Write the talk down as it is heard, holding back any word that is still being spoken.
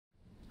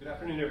Good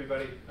afternoon,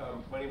 everybody.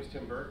 My name is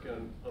Tim Burke,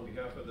 and on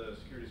behalf of the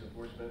Securities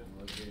Enforcement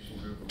and Litigation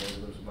Group of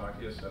Morgan Lewis &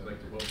 Bacchius, I'd like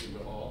to welcome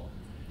you all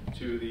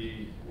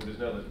to what is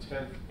now the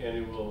 10th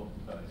annual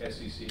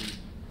SEC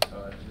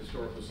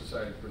Historical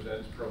Society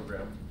Presents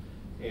program.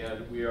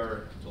 And we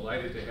are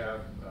delighted to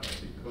have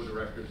the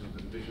co-directors of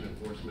the Division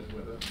Enforcement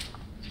with us,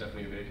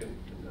 Stephanie Avakian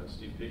and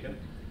Steve Peikin.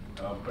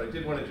 But I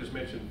did want to just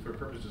mention, for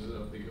purposes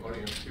of the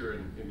audience here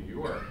in New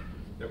York,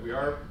 that we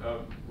are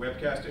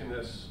webcasting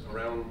this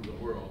around the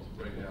world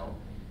right now.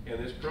 And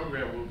this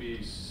program will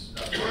be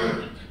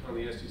served on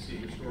the SEC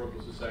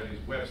Historical Society's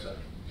website,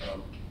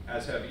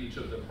 as have each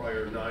of the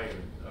prior 9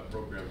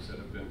 programs that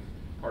have been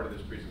part of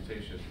this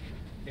presentation.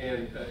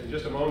 And in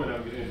just a moment,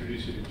 I'm going to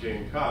introduce you to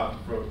Jane Cobb,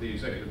 the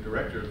Executive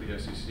Director of the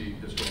SEC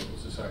Historical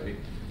Society.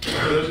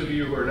 For those of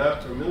you who are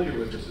not familiar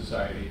with the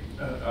Society,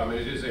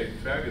 it is a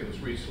fabulous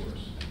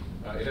resource.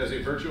 It has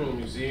a virtual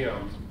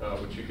museum,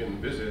 which you can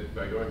visit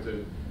by going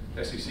to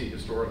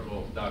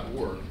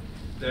sechistorical.org.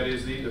 That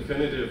is the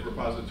definitive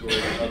repository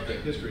of the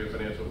history of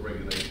financial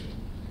regulation.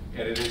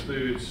 And it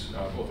includes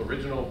both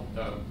original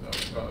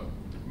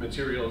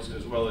materials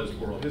as well as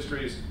oral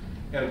histories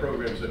and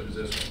programs such as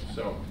this one.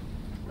 So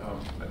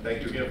I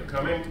thank you again for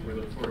coming. We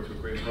look forward to a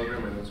great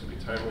program. I know it's going to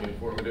be timely,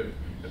 informative,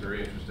 and very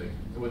interesting.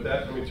 And with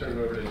that, let me turn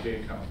it over to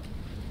Jane Cobb.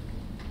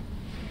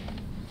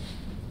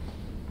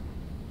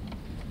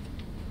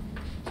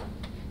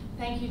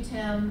 Thank you,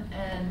 Tim,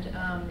 and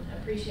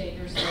appreciate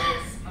your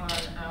service on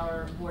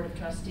our Board of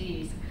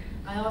Trustees.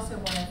 I also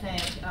want to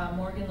thank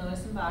Morgan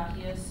Lewis &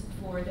 Bacchius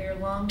for their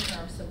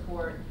long-term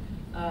support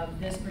of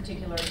this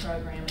particular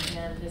program.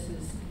 Again, this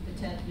is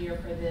the 10th year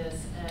for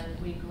this, and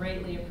we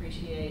greatly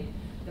appreciate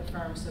the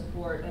firm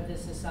support of the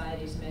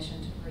Society's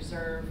mission to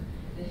preserve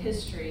the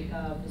history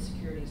of the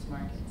securities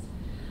markets.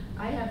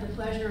 I have the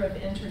pleasure of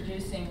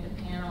introducing the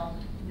panel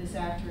this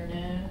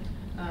afternoon.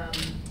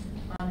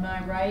 On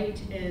my right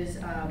is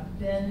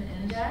Ben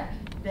Indek.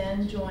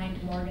 Ben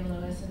joined Morgan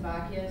Lewis &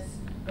 Bacchius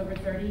over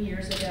 30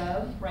 years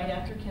ago, right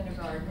after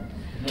kindergarten,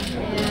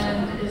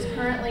 and is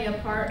currently a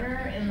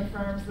partner in the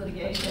firm's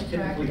litigation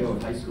practice. Typically go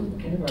to high school,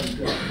 kindergarten's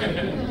good.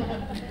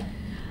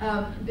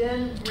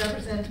 Ben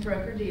represents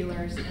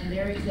broker-dealers and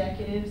their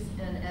executives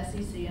in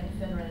SEC and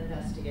FINRA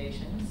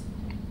investigations.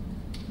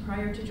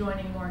 Prior to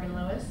joining Morgan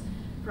Lewis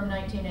from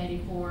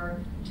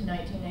 1984 to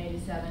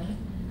 1987,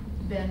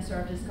 Ben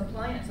served as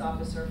compliance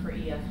officer for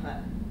E.F.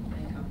 Hutton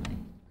and Company.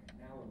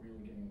 Now we're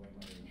really getting away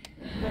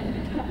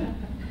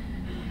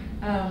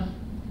my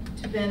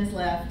age. To Ben's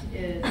left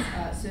is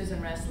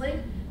Susan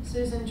Resley.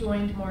 Susan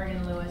joined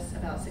Morgan Lewis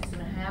about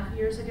 6.5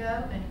 years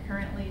ago and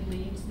currently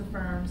leads the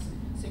firm's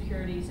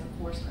securities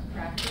enforcement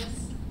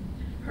practice.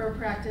 Her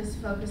practice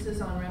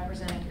focuses on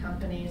representing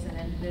companies and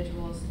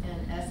individuals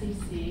in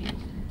SEC,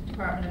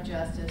 Department of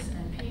Justice,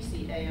 and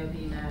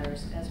PCAOB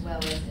matters, as well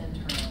as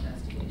internal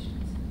investigations.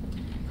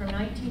 From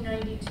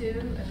 1992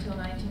 until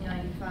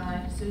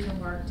 1995, Susan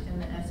worked in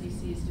the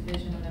SEC's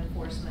Division of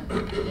Enforcement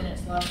in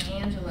its Los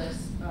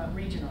Angeles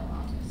regional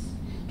office.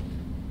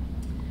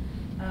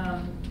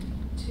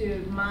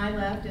 To my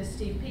left is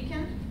Steve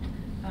Peikin.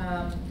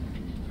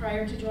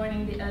 Prior to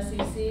joining the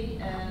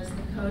SEC as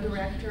the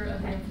co-director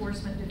of the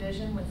Enforcement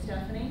Division with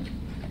Stephanie,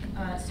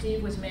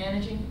 Steve was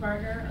managing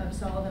partner of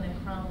Sullivan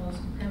 & Cromwell's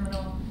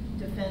Criminal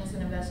Defense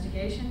and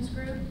Investigations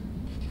Group.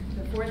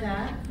 Before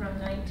that, from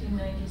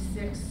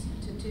 1996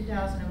 to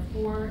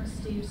 2004,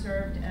 Steve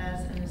served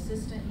as an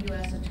assistant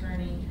U.S.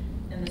 attorney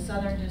in the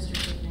Southern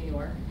District of New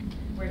York,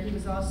 where he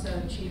was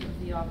also chief of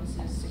the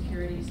office's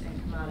Securities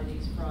and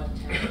Commodities Fraud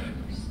Task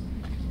Force.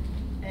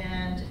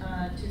 And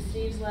to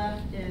Steve's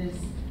left is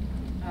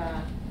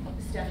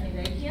Stephanie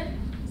Avakian.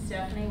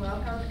 Stephanie,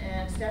 welcome.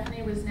 And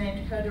Stephanie was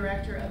named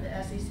co-director of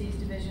the SEC's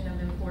Division of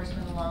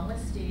Enforcement along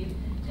with Steve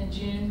in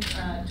June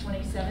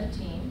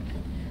 2017.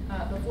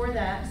 Before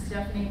that,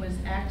 Stephanie was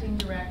acting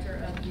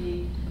director of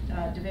the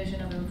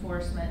Division of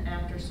Enforcement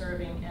after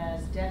serving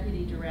as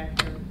deputy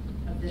director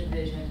of the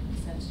division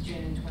since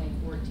June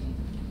 2014.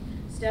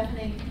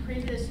 Stephanie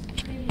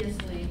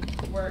previously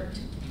worked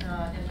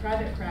in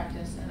private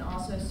practice and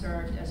also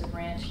served as a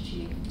branch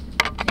chief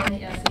in the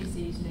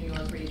SEC's New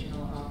York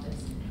regional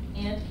office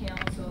and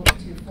counsel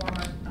to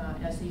former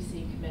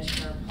SEC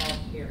Commissioner Paul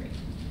Carey.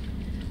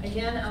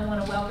 Again, I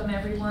want to welcome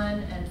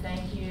everyone and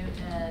thank you,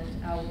 and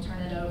I will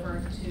turn it over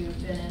to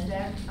Ben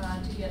Indek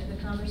to get the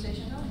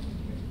conversation going.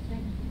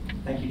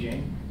 Thank you,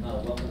 Jane.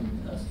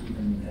 Welcome, Steve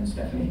and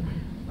Stephanie.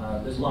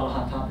 There's a lot of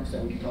hot topics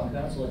that we can talk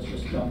about, so let's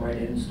just jump right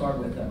in and start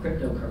with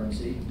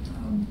cryptocurrency.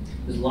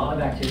 There's a lot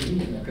of activity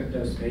in the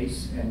crypto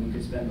space, and we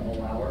could spend the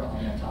whole hour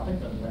on that topic,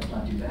 but let's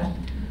not do that.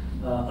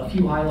 A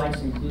few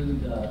highlights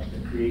include the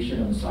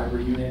creation of a cyber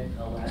unit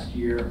last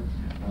year.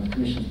 The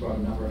Commission's brought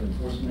a number of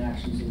enforcement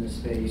actions in this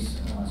space.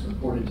 It's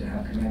reported to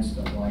have commenced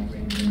a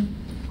wide-ranging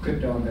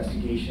crypto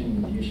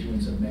investigation with the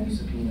issuance of many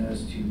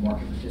subpoenas to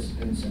market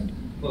participants, and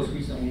most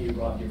recently you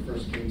brought your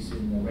first case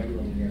in the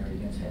regulated area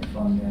against hedge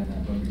fund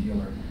and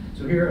broker-dealer.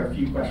 So here are a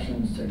few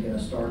questions to get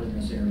us started in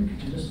this area.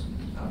 Could you just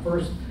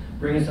first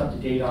bring us up to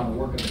date on the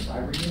work of the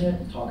cyber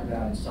unit, talk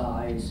about its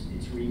size,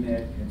 its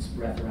remit, its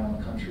breadth around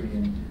the country,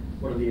 and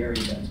what are the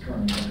areas that it's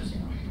currently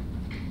focusing on.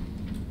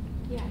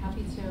 Yeah,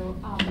 happy to.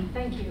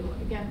 Thank you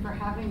again for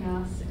having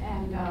us.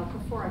 And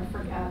before I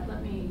forget,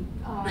 let me,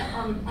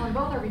 on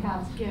both our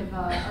behalves, give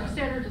our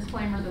standard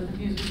disclaimer that the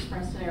views we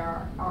express today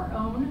are our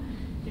own,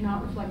 do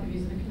not reflect the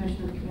views of the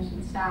Commission or the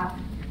Commission staff,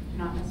 do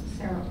not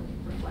necessarily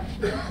reflect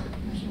the views of the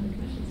Commission or the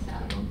Commission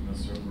staff. Don't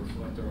necessarily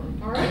reflect our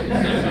own. All right.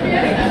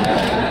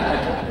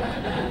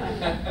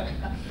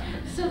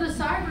 So the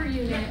cyber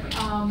unit,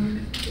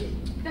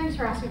 thanks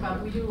for asking about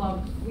it. We do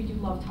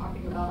love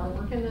talking about our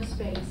work in this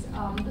space.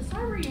 The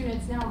cyber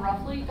unit's now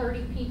roughly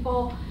 30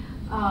 people,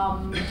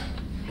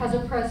 has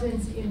a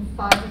presence in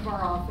 5 of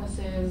our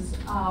offices.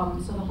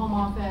 So the home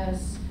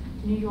office,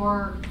 New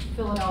York,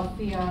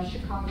 Philadelphia,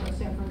 Chicago,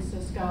 San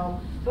Francisco,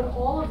 but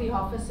all of the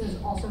offices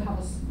also have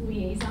a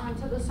liaison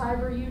to the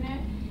cyber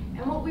unit.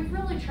 And what we've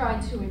really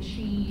tried to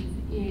achieve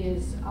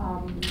is,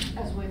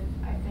 as with,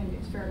 I think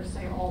it's fair to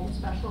say, all the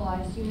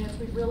specialized units,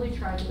 we've really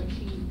tried to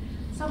achieve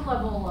some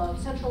level of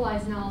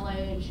centralized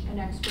knowledge and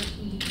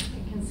expertise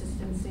and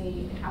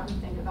consistency in how we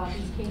think about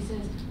these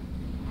cases.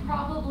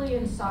 Probably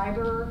in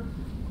cyber,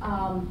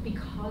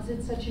 because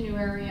it's such a new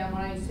area, and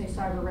when I say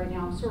cyber right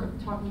now, I'm sort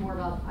of talking more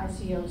about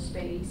ICO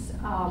space.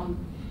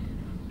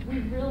 We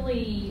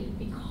really,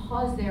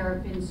 because there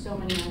have been so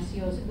many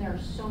ICOs and there are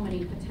so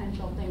many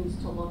potential things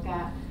to look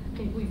at, I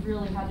think we've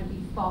really had to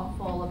be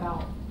thoughtful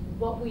about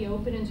what we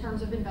open in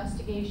terms of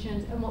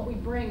investigations and what we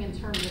bring in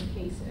terms of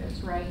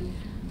cases, right?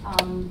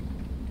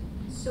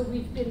 So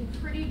we've been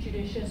pretty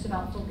judicious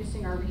about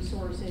focusing our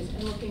resources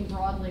and looking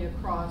broadly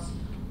across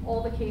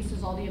all the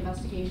cases, all the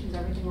investigations,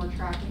 everything we're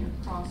tracking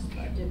across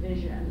the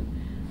division,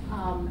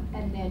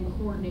 and then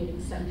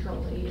coordinating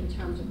centrally in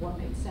terms of what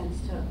makes sense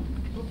to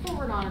move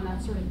forward on and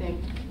that sort of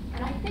thing.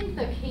 And I think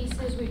the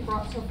cases we've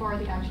brought so far,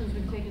 the actions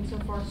we've taken so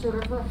far, sort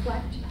of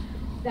reflect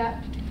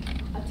that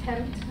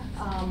attempt.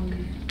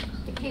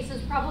 The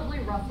cases probably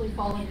roughly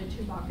fall into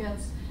 2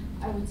 buckets.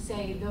 I would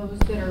say those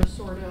that are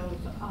sort of,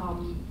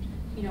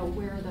 you know,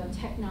 where the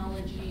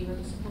technology or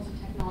the supposed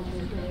technology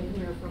is really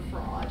clear for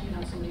fraud. You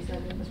know, somebody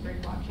said we have this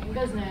great blockchain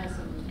business,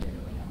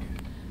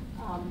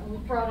 and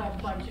we've brought up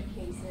a bunch of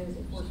cases,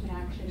 enforcement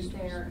actions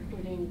there,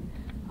 including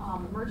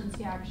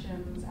emergency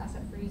actions,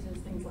 asset freezes,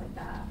 things like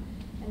that.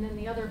 And then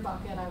the other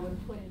bucket I would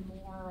put in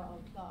more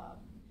of the,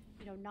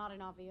 you know, not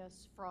an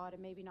obvious fraud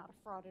and maybe not a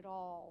fraud at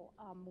all,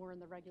 more in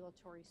the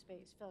regulatory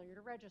space, failure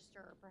to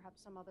register,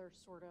 perhaps some other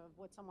sort of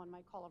what someone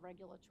might call a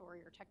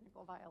regulatory or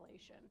technical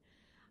violation.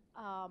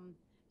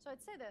 So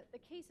I'd say that the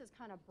cases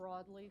kind of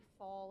broadly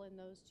fall in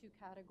those 2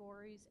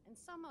 categories, and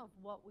some of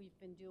what we've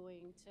been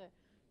doing to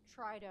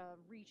try to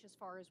reach as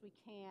far as we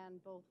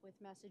can, both with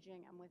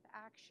messaging and with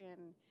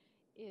action,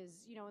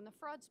 is, you know, in the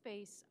fraud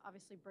space,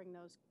 obviously bring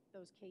those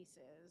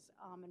cases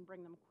and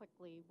bring them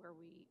quickly where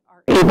we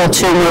are able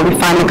to, where we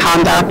find the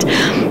conduct.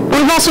 But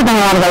we've also done a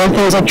lot of other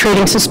things like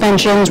trading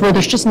suspensions where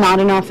there's just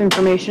not enough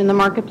information in the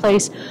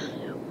marketplace.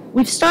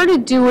 We've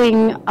started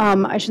doing,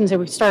 I shouldn't say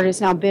we've started, it's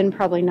now been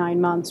probably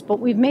 9 months, but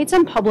we've made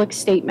some public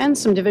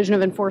statements, some Division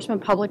of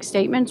Enforcement public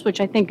statements, which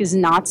I think is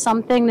not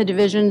something the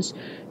division's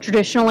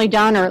traditionally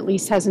done, or at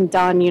least hasn't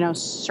done, you know,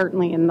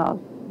 certainly in the,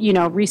 you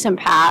know, recent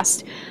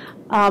past.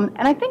 And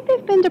I think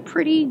they've been to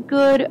pretty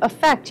good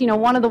effect. You know,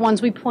 one of the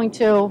ones we point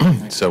to.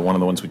 So one of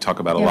the ones we talk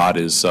about a lot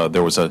is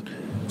there was a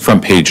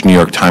front page New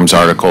York Times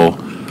article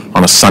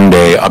on a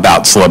Sunday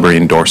about celebrity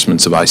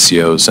endorsements of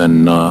ICOs,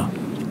 and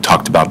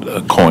talked about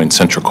a coin,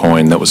 Central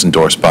Coin, that was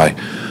endorsed by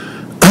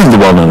the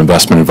well-known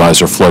investment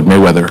advisor Floyd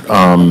Mayweather.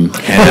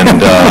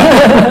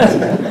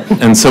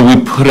 And so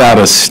we put out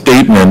a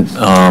statement,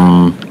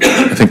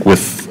 I think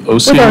with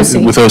OC,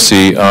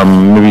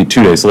 maybe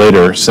 2 days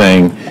later,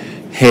 saying,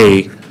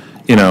 hey,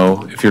 you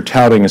know, if you're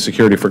touting a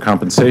security for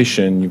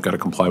compensation, you've got to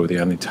comply with the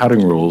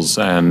anti-touting rules.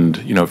 And,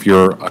 you know, if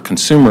you're a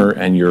consumer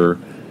and you're,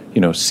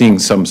 you know, seeing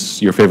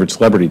your favorite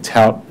celebrity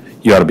tout,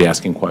 you ought to be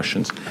asking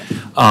questions.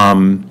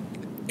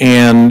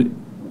 And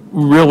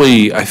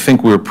really, I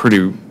think we were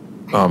pretty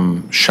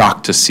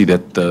shocked to see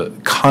that the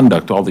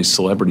conduct, all these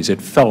celebrities,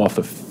 it fell off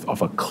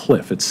a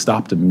cliff. It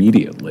stopped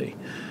immediately.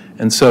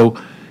 And so,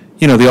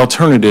 you know, the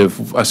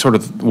alternative, sort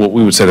of what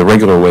we would say the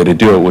regular way to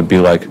do it would be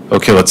like,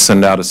 okay, let's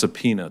send out a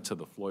subpoena to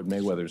the Floyd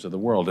Mayweathers of the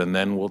world, and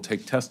then we'll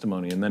take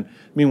testimony. And then,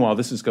 meanwhile,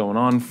 this is going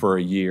on for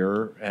a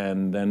year,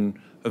 and then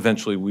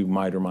eventually we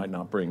might or might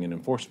not bring an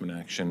enforcement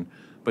action.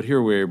 But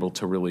here we're able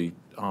to really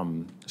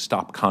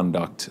stop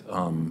conduct,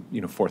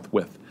 you know,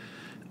 forthwith.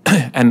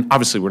 And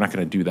obviously, we're not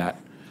going to do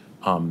that.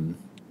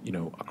 You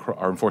know,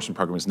 our enforcement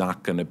program is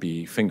not going to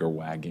be finger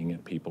wagging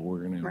at people. We're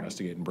going to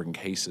investigate and bring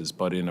cases,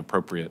 but in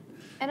appropriate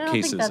cases. And I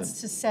don't think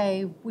that's to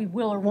say we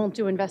will or won't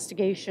do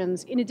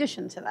investigations in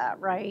addition to that,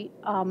 right?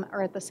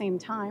 Or at the same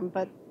time.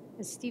 But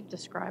as Steve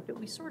described it,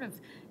 we sort of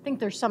think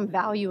there's some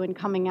value in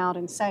coming out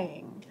and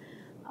saying,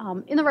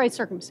 in the right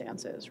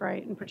circumstances,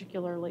 right? And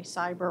particularly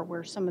cyber,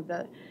 where some of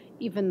the,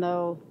 even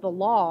though the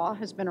law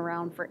has been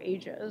around for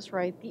ages,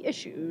 right, the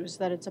issues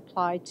that it's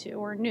applied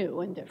to are new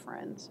and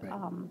different. Right.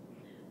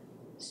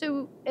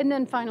 So, and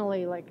then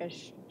finally, like I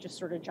just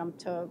sort of jumped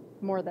to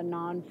more the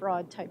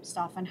non-fraud type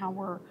stuff and how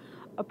we're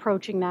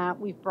approaching that.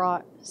 We've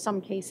brought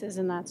some cases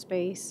in that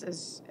space,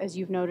 as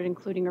you've noted,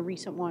 including a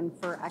recent one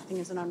for acting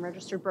as an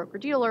unregistered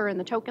broker-dealer in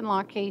the token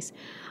lock case.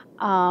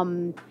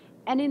 And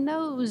in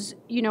those,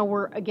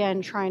 we're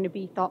again trying to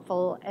be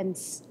thoughtful and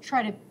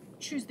try to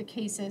choose the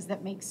cases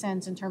that make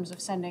sense in terms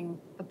of sending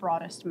the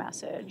broadest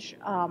message,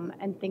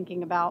 and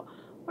thinking about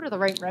what are the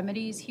right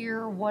remedies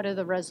here, what do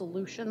the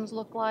resolutions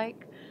look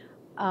like.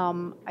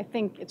 I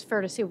think it's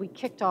fair to say we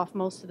kicked off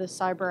most of the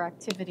cyber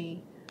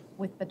activity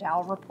with the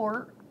Dow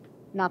report,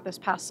 not this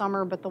past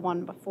summer, but the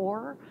one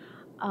before.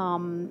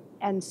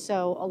 And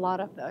so a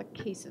lot of the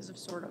cases have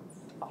sort of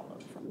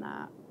followed from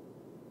that.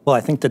 Well, I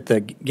think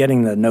that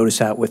getting the notice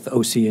out with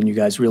OC and you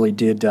guys really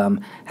did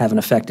have an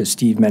effect, as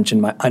Steve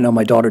mentioned. I know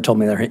my daughter told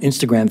me that her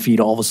Instagram feed,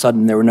 all of a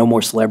sudden, there were no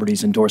more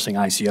celebrities endorsing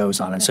ICOs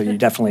on it, so you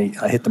definitely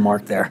hit the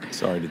mark there.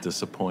 Sorry to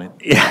disappoint.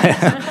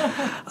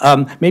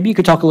 Yeah. Maybe you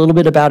could talk a little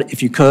bit about,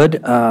 if you could,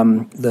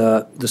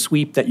 the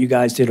sweep that you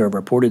guys did, or a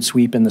reported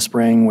sweep in the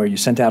spring, where you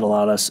sent out a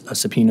lot of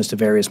subpoenas to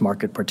various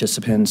market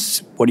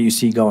participants. What do you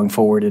see going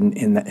forward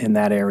in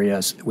that area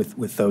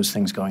with those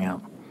things going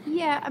out?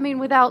 Yeah, I mean,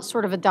 without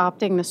sort of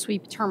adopting the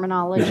sweep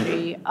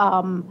terminology,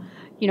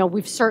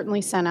 we've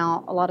certainly sent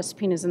out a lot of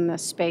subpoenas in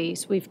this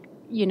space. We've,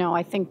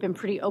 I think been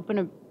pretty open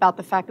about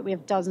the fact that we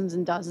have dozens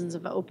and dozens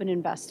of open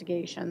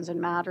investigations and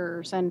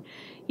matters. And,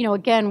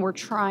 again, we're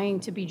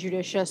trying to be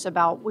judicious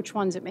about which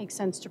ones it makes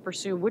sense to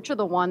pursue, which are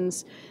the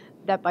ones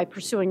that by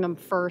pursuing them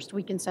first,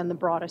 we can send the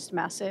broadest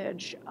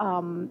message.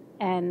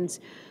 And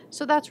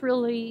so that's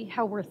really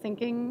how we're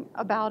thinking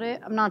about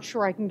it. I'm not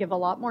sure I can give a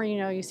lot more.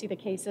 You see the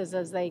cases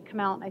as they come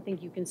out, and I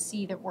think you can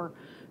see that we're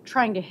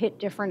trying to hit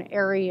different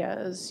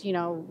areas.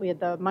 We had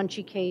the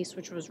Munchie case,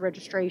 which was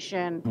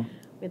registration.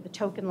 We had the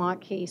token lock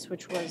case,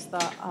 which was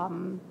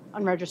the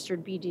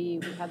unregistered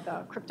BD. We had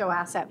the crypto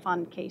asset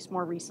fund case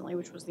more recently,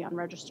 which was the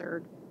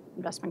unregistered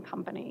investment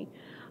company.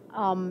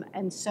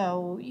 And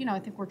so, I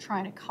think we're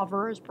trying to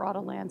cover as broad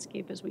a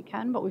landscape as we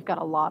can, but we've got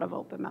a lot of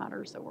open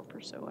matters that we're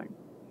pursuing.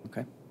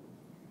 Okay.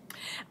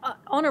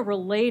 On a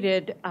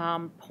related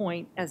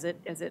point, as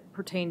it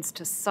pertains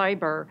to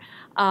cyber,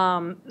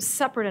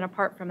 separate and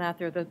apart from that,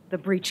 they're the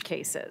breach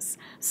cases.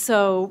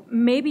 So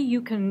maybe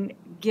you can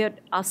get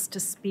us to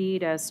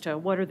speed as to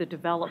what are the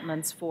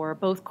developments for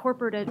both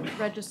corporate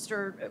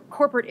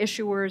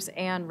issuers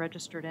and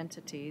registered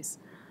entities.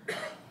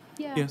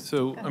 Yeah,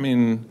 so, I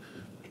mean,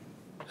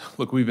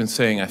 look, we've been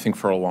saying, I think,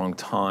 for a long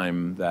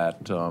time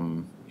that,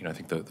 I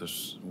think that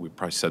we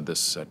probably said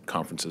this at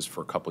conferences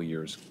for a couple of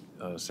years,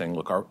 saying,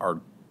 look, our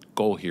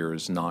goal here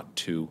is not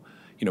to,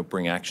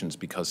 bring actions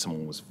because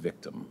someone was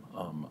victim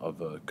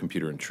of a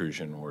computer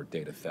intrusion or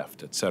data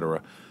theft, et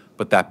cetera.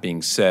 But that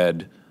being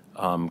said,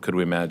 could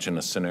we imagine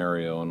a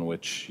scenario in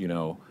which,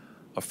 a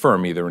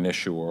firm, either an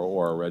issuer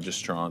or a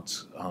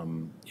registrant,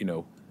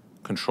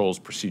 controls,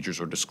 procedures,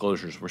 or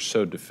disclosures were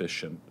so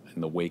deficient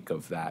in the wake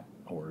of that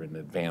or in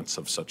advance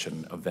of such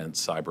an event,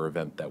 cyber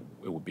event, that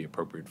it would be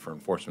appropriate for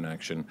enforcement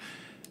action?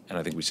 And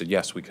I think we said,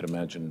 yes, we could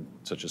imagine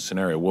such a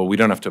scenario. Well, we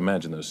don't have to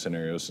imagine those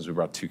scenarios, since we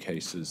brought two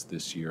cases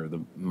this year. I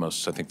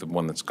think the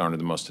one that's garnered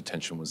the most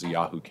attention was the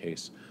Yahoo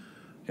case,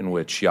 in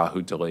which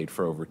Yahoo delayed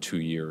for over 2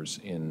 years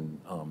in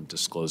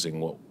disclosing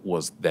what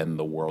was then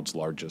the world's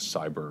largest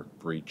cyber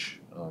breach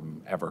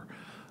ever.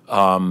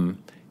 So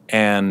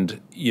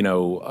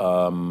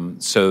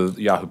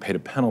Yahoo paid a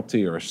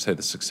penalty, or I should say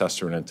the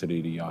successor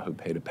entity to Yahoo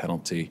paid a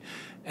penalty.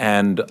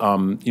 And,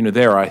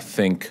 there I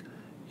think,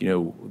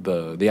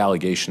 the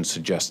allegations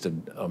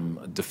suggested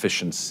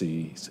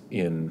deficiencies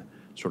in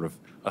sort of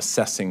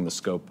assessing the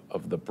scope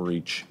of the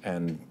breach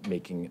and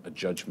making a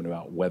judgment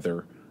about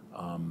whether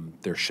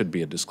there should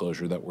be a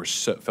disclosure that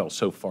fell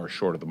so far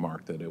short of the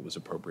mark that it was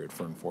appropriate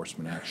for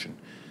enforcement action.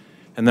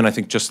 And then I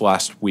think just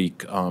last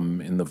week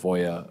in the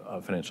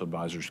Voya Financial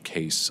Advisors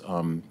case,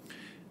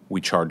 we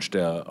charged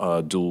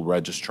a dual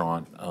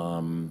registrant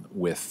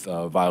with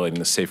violating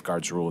the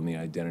safeguards rule and the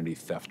identity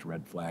theft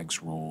red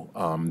flags rule.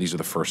 These are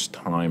the first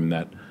time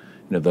that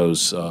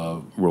those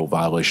rule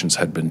violations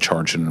had been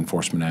charged in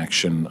enforcement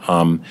action,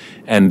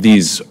 and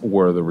these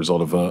were the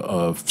result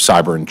of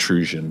cyber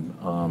intrusion.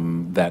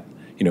 That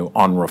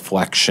on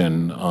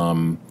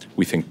reflection,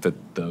 we think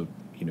that the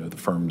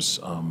firm's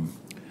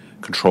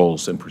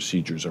controls and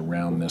procedures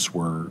around this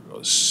were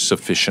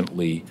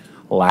sufficiently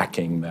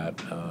lacking that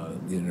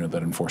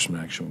that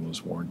enforcement action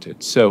was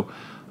warranted. So,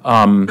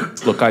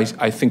 look,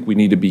 I think we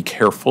need to be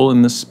careful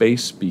in this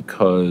space,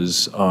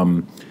 because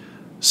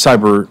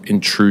cyber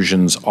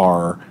intrusions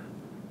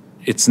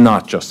it's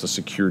not just a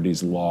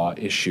securities law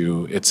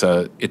issue.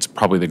 It's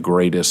probably the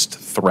greatest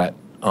threat,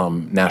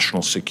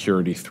 national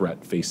security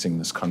threat facing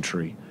this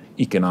country,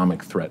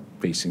 economic threat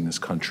facing this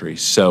country.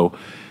 So,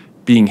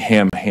 being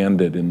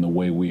ham-handed in the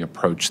way we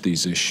approach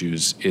these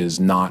issues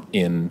is not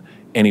in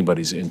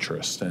anybody's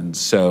interest. And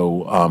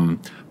so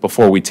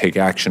before we take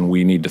action,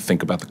 we need to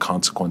think about the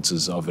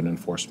consequences of an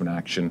enforcement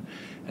action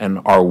And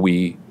are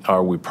we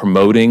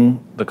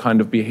promoting the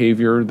kind of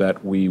behavior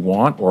that we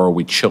want, or are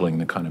we chilling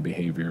the kind of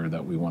behavior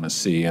that we want to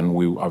see? And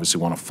we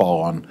obviously want to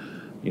fall on,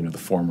 the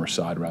former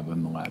side rather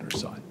than the latter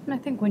side. And I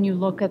think when you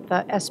look at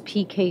the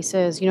SP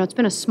cases, it's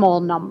been a small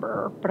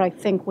number, but I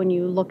think when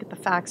you look at the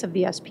facts of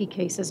the SP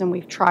cases, and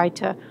we've tried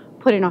to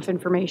put enough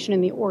information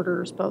in the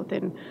orders, both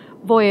in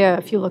Voya,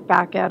 if you look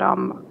back at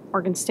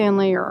Morgan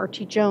Stanley or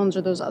R.T. Jones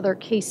or those other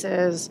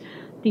cases,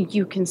 I think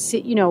you can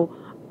see,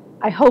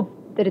 I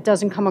hope that it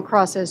doesn't come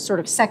across as sort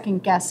of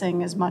second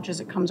guessing as much as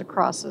it comes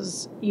across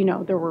as,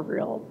 there were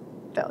real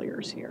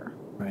failures here.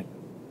 Right.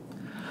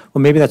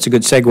 Well, maybe that's a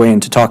good segue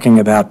into talking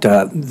about,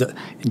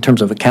 in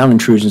terms of account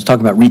intrusions,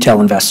 talking about retail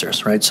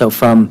investors, right? So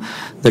from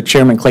the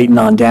Chairman Clayton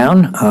on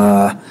down,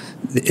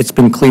 it's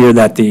been clear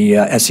that the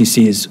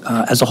SEC is,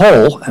 as a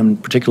whole,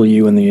 and particularly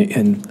you in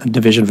the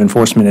Division of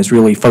Enforcement, is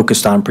really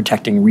focused on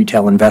protecting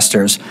retail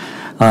investors.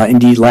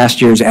 Indeed,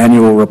 last year's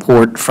annual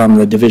report from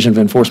the Division of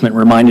Enforcement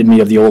reminded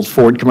me of the old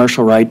Ford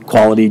commercial, right?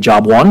 Quality,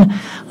 job one,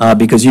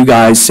 because you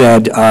guys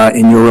said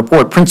in your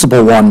report,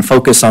 principle one,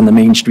 focus on the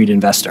Main Street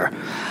investor.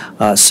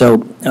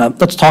 So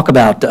let's talk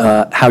about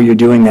how you're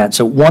doing that.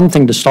 So one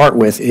thing to start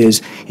with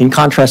is, in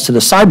contrast to the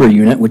cyber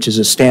unit, which is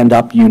a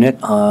stand-up unit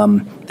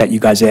that you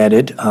guys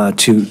added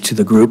to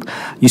the group,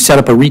 you set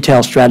up a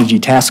retail strategy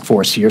task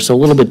force here, so a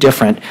little bit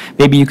different.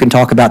 Maybe you can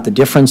talk about the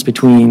difference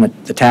between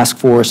the task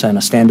force and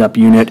a stand-up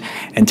unit,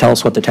 and tell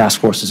us what the task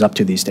force is up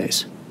to these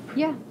days.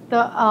 Yeah,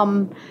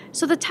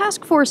 so the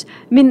task force,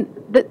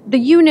 the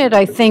unit,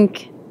 I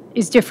think,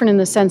 is different in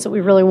the sense that we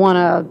really want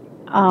to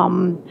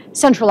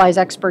centralize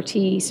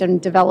expertise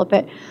and develop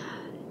it.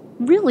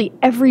 Really,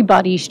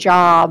 everybody's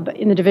job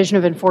in the Division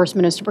of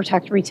Enforcement is to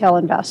protect retail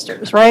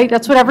investors, right?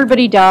 That's what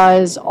everybody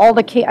does.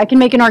 I can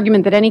make an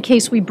argument that any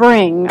case we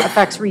bring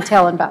affects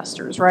retail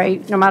investors,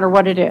 right? No matter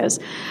what it is.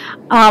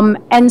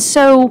 And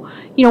so,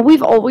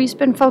 we've always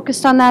been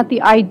focused on that.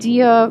 The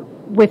idea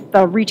with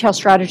the Retail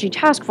Strategy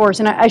Task Force,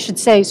 and I should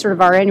say sort of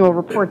our annual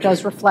report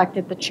does reflect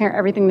it,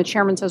 everything the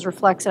chairman says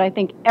reflects it. I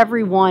think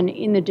everyone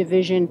in the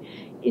division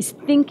is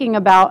thinking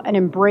about and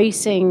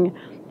embracing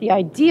the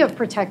idea of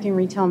protecting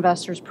retail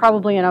investors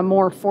probably in a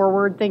more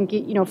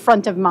forward-thinking,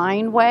 front of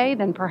mind way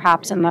than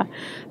perhaps in the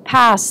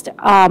past.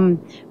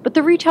 But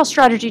the Retail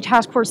Strategy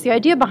Task Force, the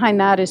idea behind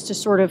that is to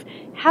sort of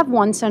have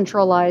one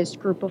centralized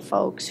group of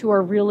folks who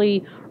are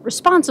really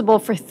responsible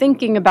for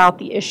thinking about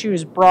the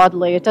issues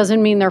broadly. It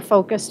doesn't mean they're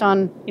focused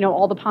on,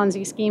 all the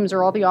Ponzi schemes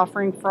or all the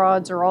offering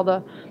frauds or all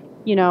the,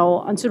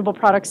 unsuitable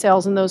product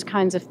sales and those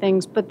kinds of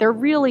things, but they're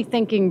really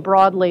thinking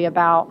broadly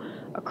about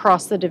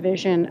across the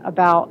division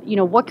about,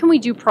 what can we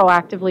do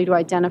proactively to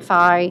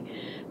identify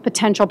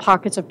potential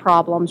pockets of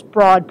problems,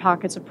 broad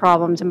pockets of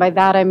problems. And by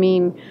that I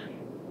mean,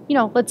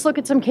 let's look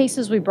at some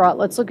cases we brought.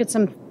 Let's look at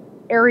some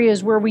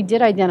areas where we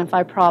did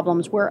identify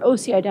problems, where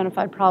OC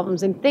identified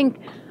problems, and think,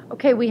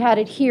 okay, we had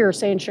it here,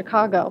 say in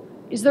Chicago.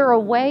 Is there a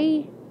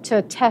way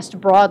to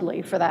test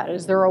broadly for that?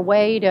 Is there a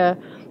way to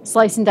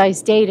slice and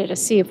dice data to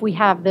see if we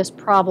have this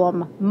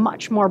problem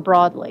much more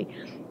broadly?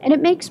 And it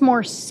makes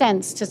more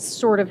sense to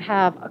sort of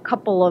have a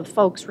couple of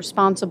folks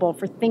responsible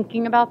for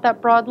thinking about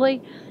that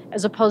broadly,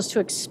 as opposed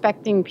to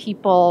expecting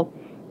people,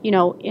 in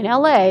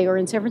LA or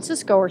in San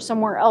Francisco or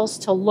somewhere else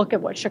to look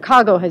at what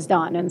Chicago has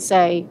done and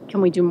say,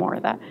 can we do more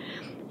of that?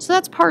 So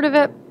that's part of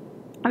it.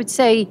 I would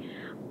say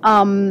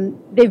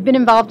they've been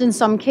involved in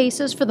some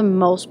cases. For the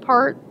most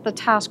part, the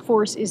task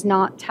force is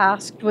not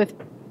tasked with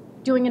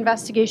doing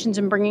investigations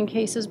and bringing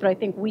cases, but I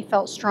think we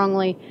felt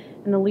strongly,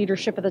 and the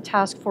leadership of the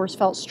task force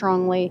felt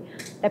strongly,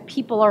 that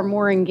people are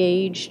more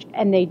engaged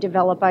and they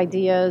develop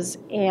ideas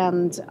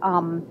and,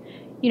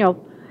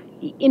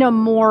 in a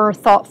more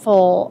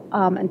thoughtful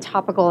and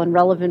topical and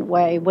relevant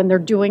way when they're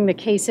doing the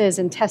cases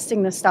and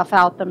testing the stuff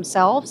out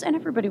themselves. And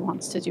everybody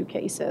wants to do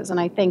cases. And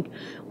I think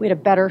we had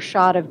a better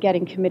shot of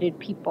getting committed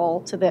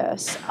people to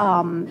this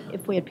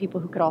if we had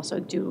people who could also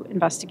do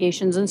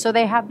investigations. And so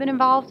they have been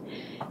involved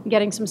in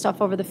getting some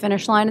stuff over the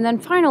finish line. And then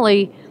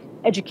finally,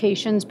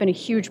 education's been a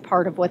huge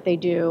part of what they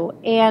do.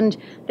 And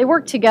they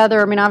work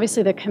together.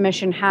 Obviously the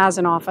commission has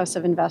an Office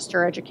of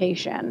Investor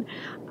Education.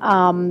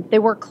 They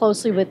work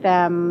closely with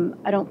them.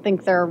 I don't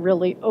think they're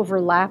really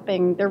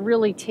overlapping. They're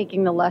really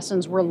taking the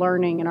lessons we're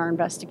learning in our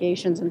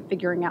investigations and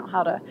figuring out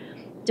how to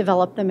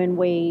develop them in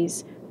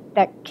ways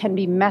that can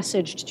be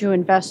messaged to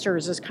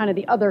investors as kind of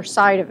the other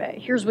side of it.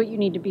 Here's what you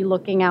need to be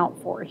looking out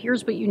for.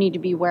 Here's what you need to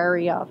be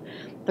wary of.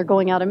 They're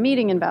going out and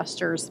meeting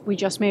investors. We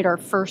just made our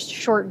first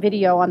short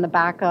video on the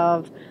back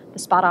of the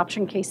spot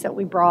option case that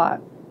we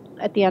brought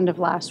at the end of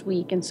last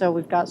week. And so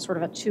we've got sort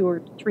of a 2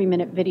 or 3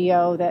 minute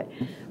video that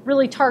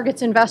really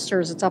targets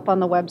investors. It's up on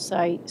the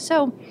website.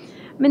 So,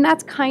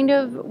 that's kind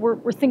of,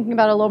 we're thinking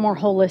about it a little more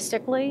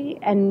holistically,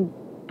 and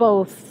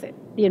both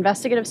the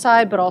investigative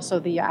side, but also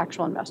the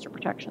actual investor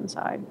protection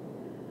side.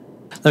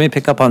 Let me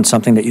pick up on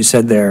something that you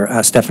said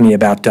there, Stephanie,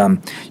 about,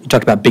 you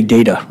talked about big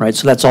data, right?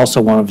 So that's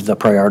also one of the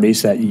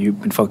priorities that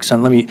you've been focused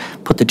on. Let me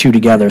put the two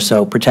together.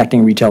 So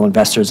protecting retail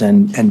investors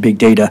and big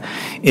data.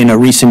 In a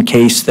recent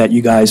case that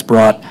you guys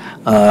brought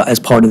as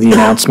part of the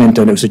announcement,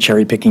 and it was a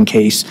cherry picking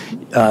case,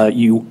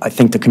 I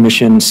think the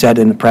commission said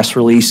in the press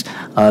release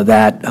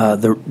that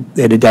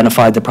it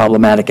identified the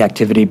problematic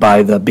activity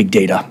by the big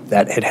data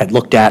that it had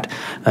looked at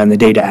and the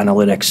data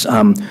analytics.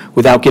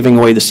 Without giving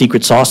away the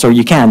secret sauce, or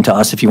you can to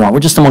us if you want. We're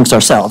just amongst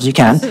ourselves. You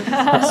can.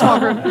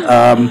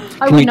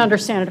 I wouldn't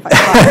understand it if I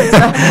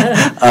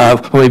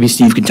tried. Well, maybe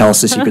Steve can tell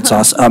us the secret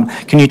sauce.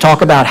 Can you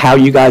talk about how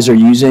you guys are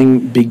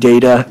using big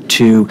data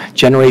to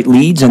generate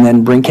leads and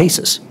then bring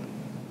cases?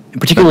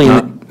 Particularly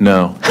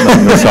No, not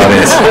in this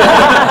audience.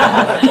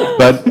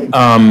 But,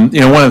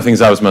 one of the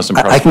things I was most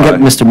impressed by. I can get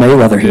Mr.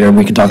 Mayweather here and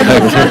we can talk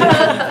about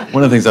it.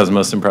 One of the things I was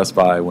most impressed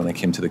by when I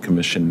came to the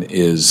commission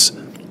is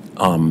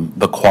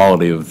the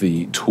quality of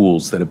the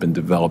tools that have been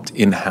developed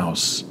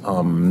in-house,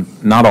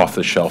 not off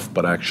the shelf,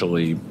 but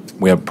actually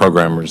we have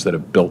programmers that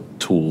have built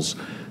tools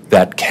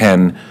that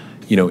can,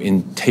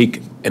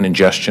 take an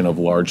ingestion of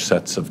large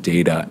sets of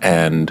data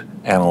and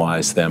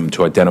analyze them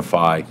to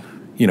identify,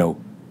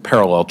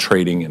 parallel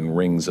trading and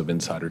rings of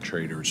insider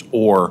traders,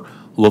 or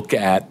look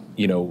at,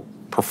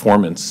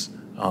 performance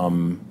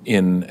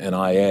in an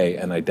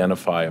IA and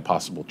identify a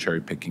possible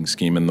cherry picking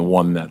scheme. And the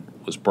one that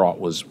was brought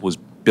was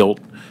built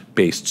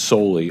based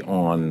solely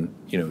on,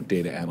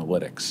 data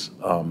analytics.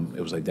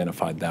 It was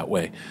identified that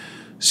way.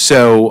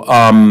 So,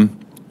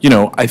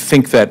 I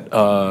think that,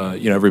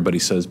 everybody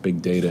says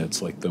big data,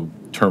 it's like the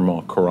term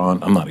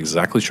al-Quran. I'm not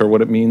exactly sure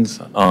what it means.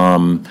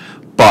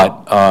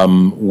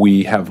 But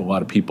we have a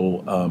lot of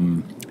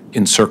people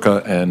in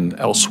Circa and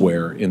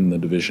elsewhere in the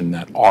division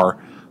that are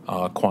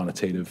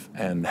quantitative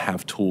and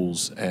have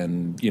tools.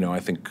 And, I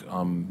think,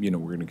 we're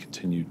going to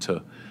continue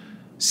to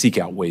seek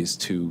out ways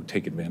to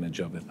take advantage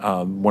of it.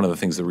 One of the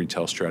things the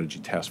Retail Strategy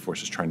Task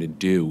Force is trying to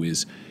do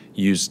is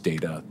use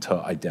data to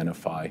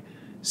identify,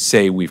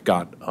 say we've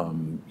got,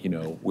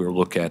 we'll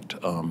look at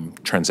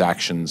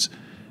transactions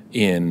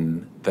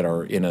that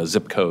are in a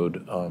zip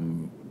code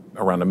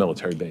around a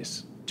military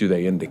base. Do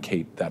they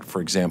indicate that,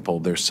 for example,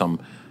 there's some,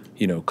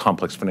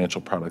 complex financial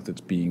product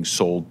that's being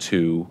sold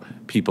to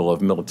people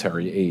of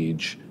military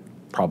age,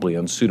 probably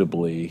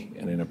unsuitably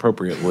and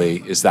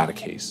inappropriately? Is that a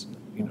case?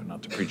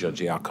 Not to prejudge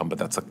the outcome, but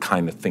that's the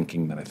kind of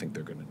thinking that I think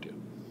they're going to do.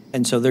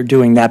 And so they're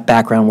doing that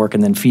background work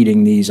and then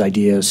feeding these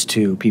ideas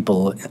to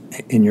people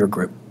in your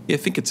group? Yeah, I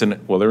think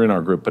they're in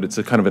our group, but it's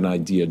a kind of an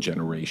idea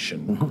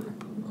generation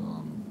group.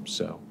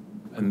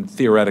 And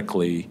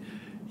theoretically,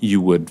 you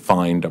would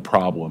find a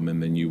problem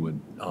and then you would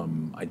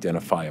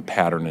identify a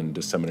pattern and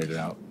disseminate it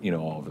out,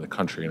 all over the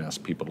country and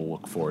ask people to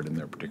look for it in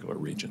their particular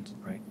regions.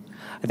 Right.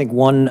 I think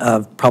one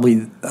of probably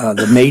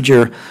the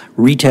major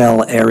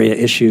retail area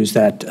issues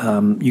that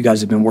you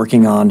guys have been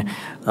working on,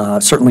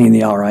 certainly in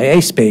the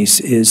RIA space,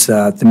 is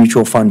the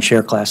Mutual Fund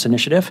Share Class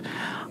Initiative.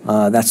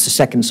 That's the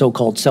second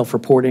so-called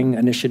self-reporting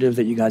initiative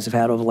that you guys have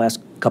had over the last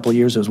couple of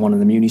years. There was one in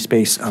the muni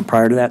space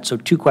prior to that. So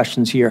two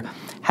questions here.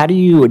 How do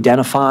you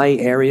identify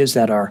areas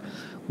that are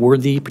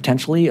worthy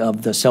potentially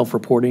of the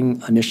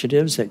self-reporting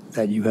initiatives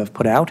that you have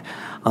put out?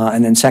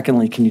 And then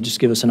secondly, can you just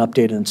give us an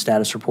update and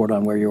status report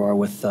on where you are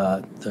with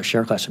the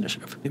Share Class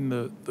Initiative?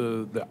 In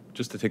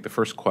just to take the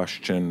first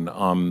question,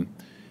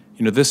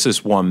 this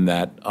is one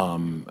that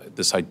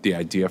the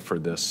idea for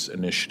this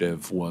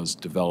initiative was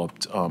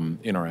developed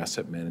in our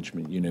asset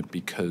management unit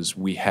because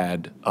we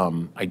had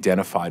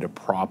identified a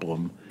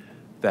problem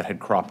that had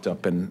cropped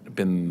up and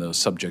been the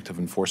subject of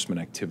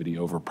enforcement activity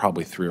over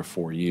probably 3 or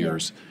 4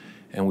 years. Yeah.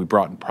 And we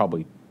brought in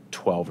probably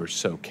 12 or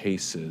so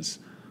cases,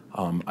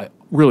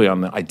 really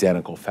on the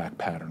identical fact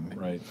pattern,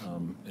 right?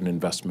 An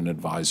investment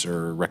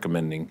advisor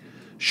recommending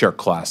share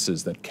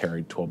classes that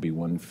carried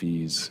 12B1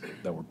 fees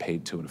that were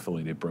paid to an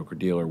affiliated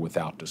broker-dealer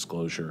without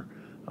disclosure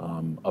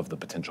of the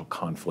potential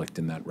conflict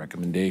in that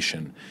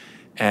recommendation.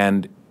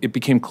 And it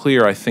became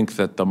clear, I think,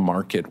 that the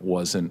market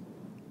wasn't,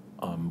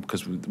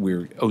 because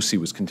OC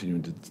was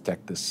continuing to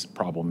detect this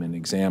problem in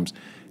exams,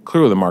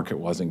 clearly the market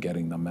wasn't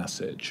getting the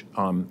message.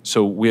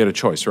 So we had a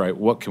choice, right?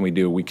 What can we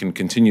do? We can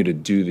continue to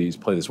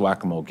play this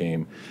whack-a-mole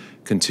game,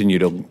 continue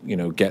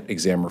to get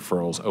exam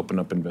referrals, open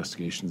up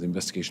investigations. The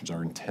investigations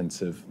are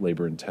intensive,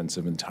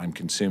 labor-intensive, and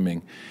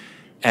time-consuming.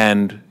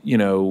 And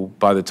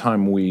by the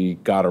time we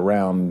got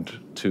around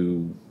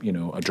to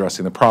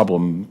addressing the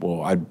problem,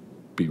 well, I'd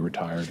be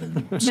retired,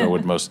 and so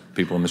would most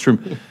people in this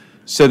room.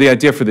 So the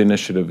idea for the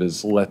initiative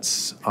is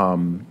let's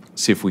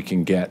see if we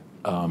can get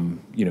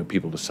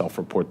people to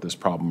self-report this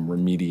problem,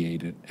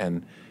 remediate it,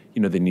 and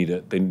they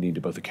need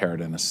both a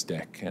carrot and a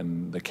stick.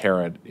 And the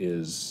carrot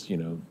is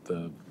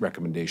the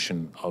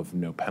recommendation of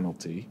no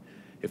penalty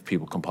if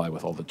people comply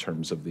with all the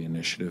terms of the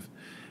initiative,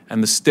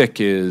 and the stick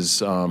is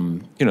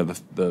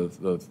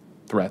the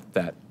threat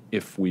that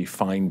if we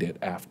find it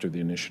after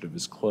the initiative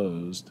is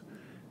closed,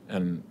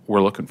 and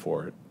we're looking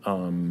for it,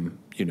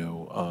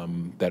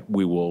 that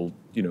we will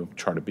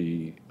try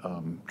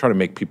to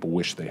make people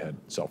wish they had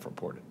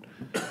self-reported.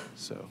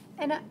 So.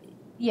 And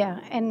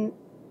Yeah, and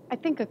I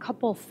think a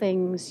couple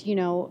things, you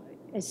know,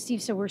 as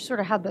Steve said, we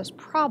sort of had this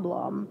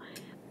problem,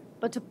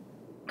 but to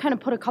kind of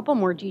put a couple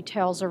more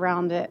details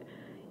around it,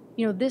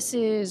 you know, this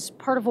is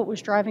part of what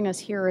was driving us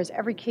here is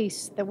every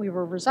case that we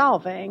were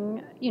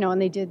resolving, you know,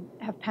 and they did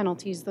have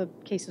penalties, the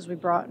cases we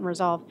brought and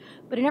resolved,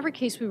 but in every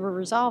case we were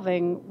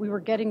resolving, we were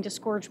getting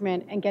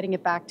disgorgement and getting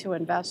it back to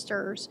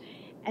investors.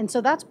 And so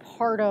that's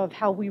part of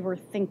how we were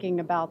thinking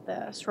about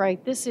this,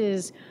 right? This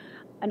is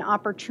an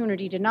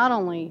opportunity to not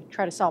only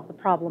try to solve the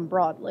problem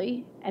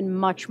broadly and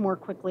much more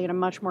quickly in a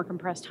much more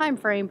compressed time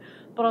frame,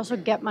 but also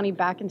get money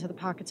back into the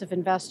pockets of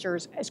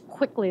investors as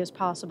quickly as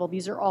possible.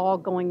 These are all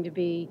going to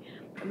be,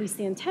 at least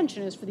the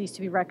intention is for these to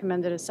be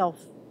recommended as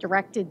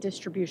self-directed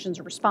distributions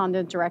or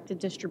respondent-directed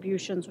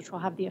distributions, which will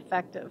have the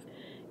effect of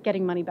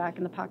getting money back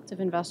in the pockets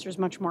of investors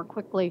much more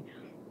quickly.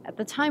 At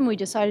the time we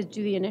decided to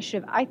do the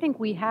initiative, I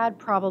think we had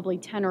probably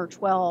 10 or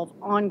 12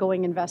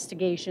 ongoing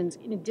investigations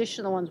in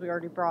addition to the ones we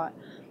already brought.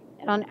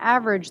 And on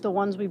average, the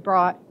ones we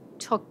brought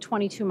took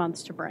 22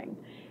 months to bring.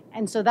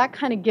 And so that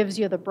kind of gives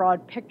you the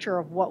broad picture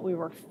of what we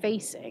were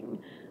facing.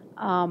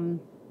 In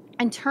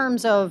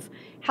terms of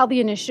how the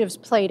initiatives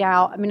played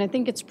out, I mean, I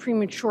think it's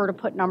premature to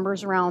put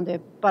numbers around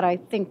it, but I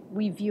think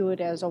we view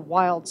it as a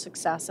wild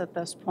success at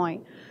this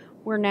point.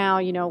 We're now,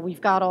 you know,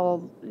 we've got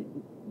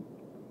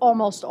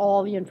almost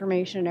all the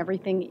information and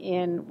everything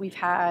in. We've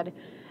had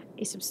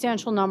a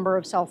substantial number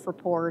of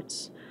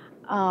self-reports.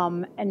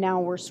 And now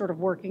we're sort of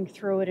working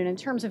through it. And in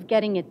terms of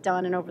getting it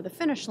done and over the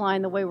finish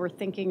line, the way we're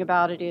thinking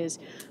about it is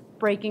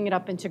breaking it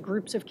up into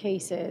groups of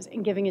cases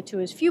and giving it to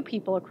as few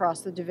people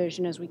across the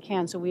division as we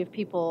can. So we have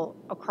people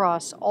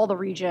across all the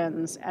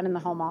regions and in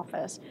the home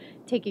office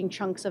taking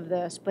chunks of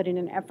this, but in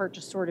an effort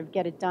to sort of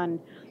get it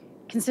done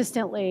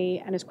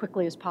consistently and as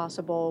quickly as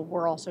possible,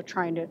 we're also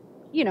trying to,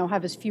 you know,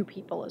 have as few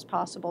people as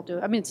possible do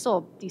it. I mean, it's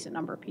still a decent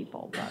number of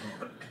people, but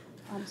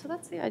so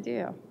that's the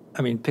idea.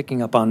 I mean,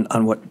 picking up on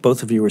what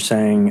both of you were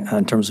saying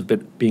in terms of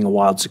it being a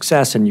wild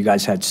success, and you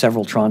guys had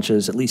several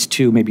tranches, at least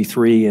 2, maybe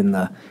 3 in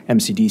the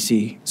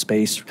MCDC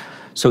space.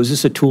 So is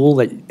this a tool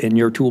that in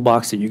your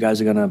toolbox that you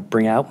guys are going to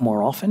bring out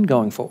more often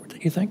going forward, do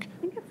you think?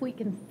 I think if we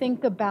can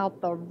think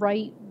about the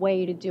right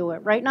way to do it,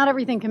 right? Not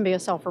everything can be a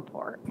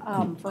self-report for a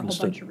whole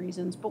bunch of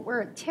reasons, but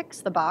where it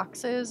ticks the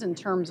boxes in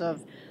terms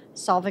of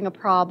solving a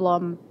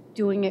problem,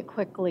 doing it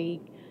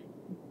quickly,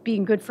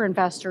 being good for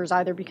investors,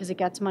 either because it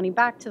gets money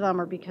back to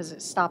them or because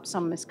it stops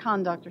some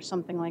misconduct or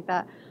something like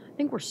that. I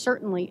think we're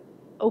certainly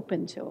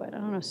open to it. I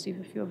don't know, Steve,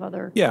 if you have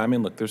other... Yeah, I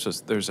mean, look,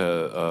 there's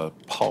a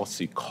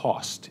policy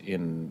cost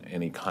in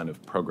any kind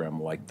of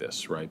program like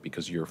this, right?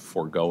 Because you're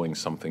foregoing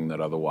something that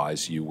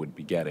otherwise you would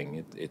be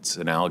getting. It's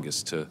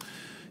analogous to,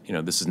 you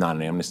know, this is not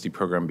an amnesty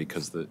program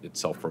because the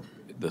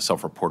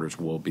self-reporters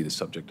will be the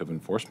subject of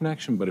enforcement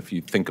action. But if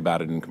you think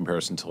about it in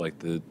comparison to like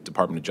the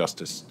Department of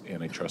Justice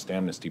antitrust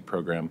amnesty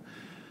program,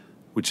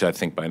 which I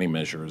think by any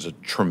measure is a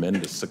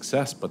tremendous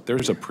success, but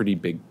there's a pretty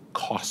big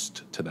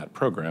cost to that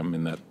program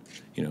in that,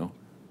 you know,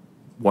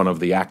 one of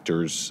the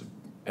actors,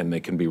 and they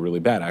can be really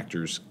bad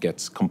actors,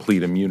 gets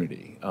complete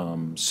immunity.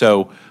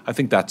 So I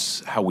think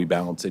that's how we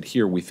balance it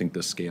here. We think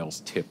the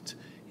scale's tipped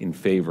in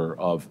favor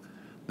of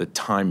the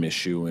time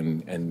issue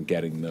and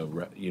getting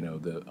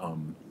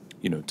the,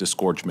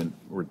 disgorgement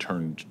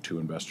returned to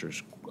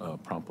investors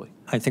promptly.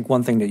 I think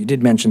one thing that you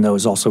did mention, though,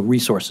 is also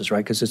resources,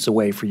 right? Because it's a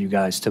way for you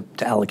guys to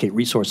allocate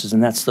resources.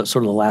 And that's sort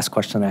of the last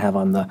question I have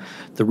on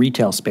the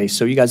retail space.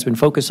 So you guys have been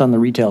focused on the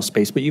retail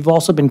space, but you've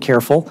also been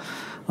careful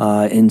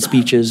in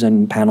speeches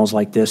and panels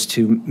like this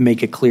to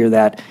make it clear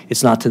that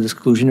it's not to the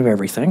exclusion of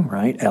everything,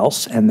 right,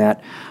 else, and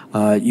that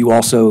you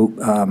also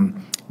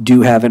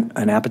do have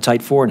an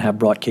appetite for and have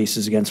brought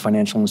cases against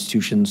financial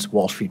institutions,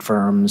 Wall Street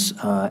firms,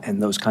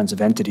 and those kinds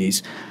of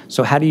entities.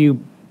 So how do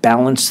you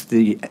balance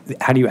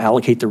how do you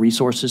allocate the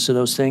resources to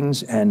those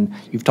things? And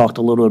you've talked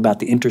a little bit about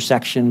the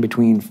intersection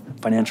between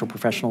financial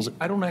professionals.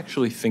 I don't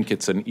actually think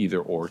it's an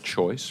either-or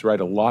choice, right?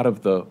 A lot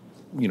of the,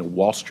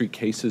 Wall Street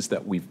cases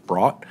that we've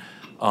brought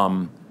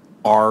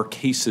are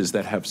cases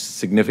that have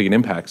significant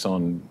impacts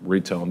on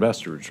retail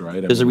investors,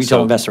 right? There's a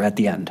retail investor at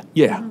the end.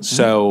 Yeah. Mm-hmm.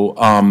 So,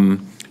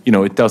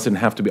 it doesn't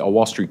have to be, a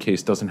Wall Street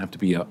case doesn't have to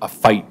be a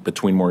fight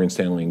between Morgan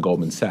Stanley and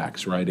Goldman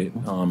Sachs, right?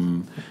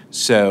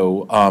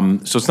 So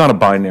it's not a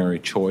binary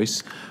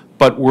choice,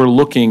 but we're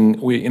looking,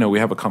 we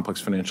have a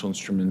complex financial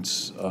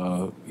instruments,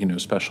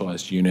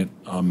 specialized unit.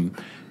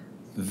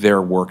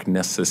 Their work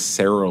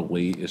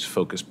necessarily is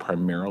focused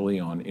primarily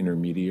on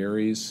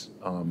intermediaries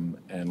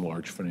and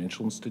large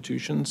financial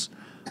institutions.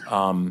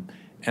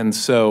 And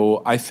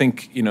so I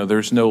think,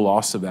 there's no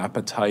loss of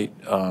appetite,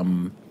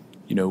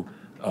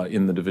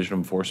 in the Division of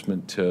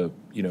Enforcement to,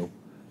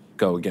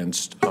 go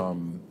against,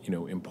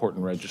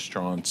 important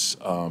registrants,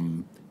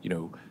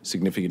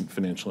 significant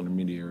financial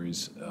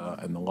intermediaries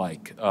and the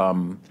like.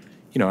 And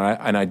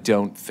I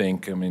don't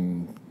think,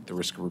 the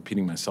risk of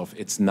repeating myself,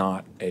 it's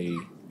not a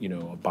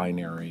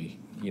binary,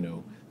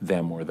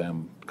 them or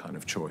them kind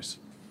of choice.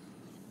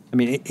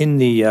 In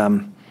the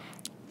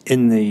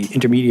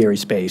intermediary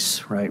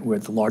space, right,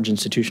 with the large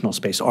institutional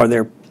space, are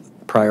there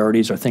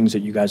priorities or things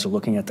that you guys are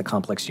looking at, the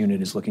complex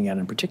unit is looking at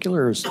in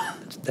particular,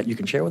 that you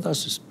can share with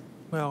us?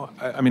 Well,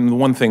 I mean, the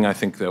one thing I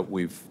think that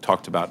we've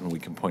talked about and we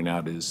can point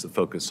out is the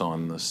focus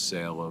on the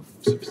sale of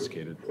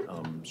sophisticated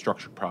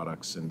structured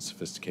products and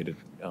sophisticated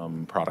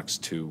products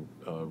to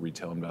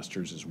retail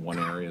investors is one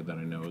area that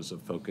I know is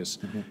of focus,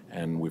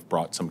 and we've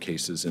brought some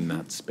cases in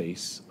that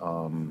space,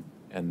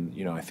 and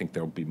you know, I think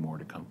there will be more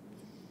to come.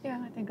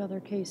 Yeah, I think other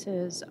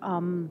cases,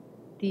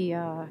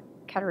 the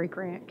Cattery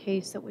Grant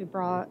case that we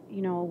brought,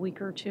 you know, a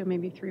week or two,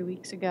 maybe 3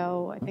 weeks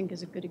ago, I think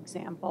is a good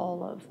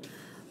example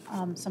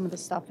of some of the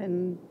stuff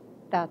in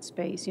that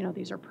space. You know,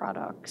 these are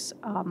products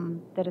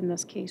that in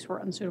this case were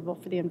unsuitable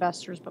for the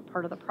investors, but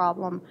part of the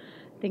problem,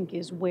 I think,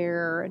 is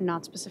where,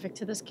 not specific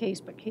to this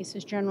case, but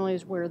cases generally,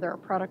 is where there are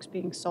products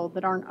being sold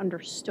that aren't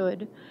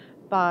understood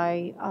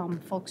by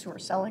folks who are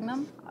selling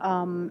them.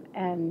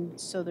 And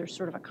so there's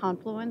sort of a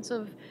confluence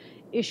of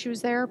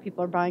issues there.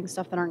 People are buying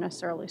stuff that aren't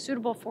necessarily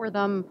suitable for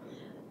them.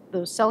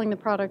 Those selling the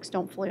products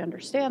don't fully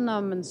understand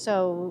them. And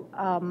so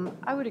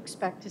I would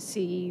expect to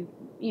see,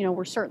 you know,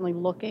 we're certainly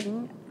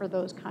looking for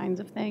those kinds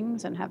of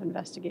things and have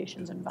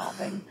investigations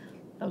involving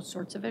those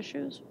sorts of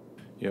issues.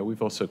 Yeah,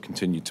 we've also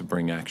continued to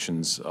bring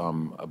actions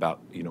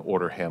about, you know,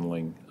 order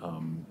handling,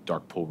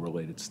 dark pool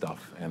related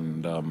stuff.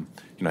 And,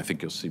 you know, I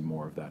think you'll see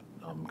more of that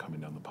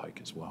coming down the pike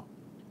as well.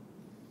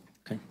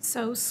 Okay.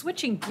 So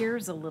switching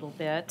gears a little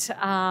bit,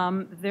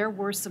 there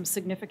were some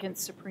significant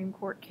Supreme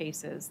Court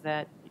cases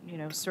that, you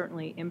know,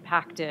 certainly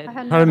impacted. I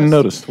hadn't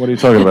noticed. What are you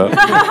talking about?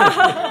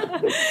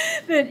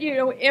 That, you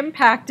know,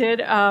 impacted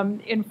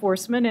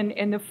enforcement.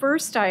 And the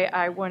first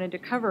I wanted to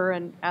cover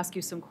and ask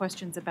you some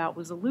questions about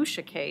was the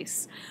Lucia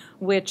case,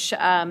 which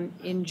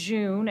in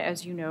June,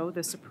 as you know,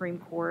 the Supreme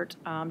Court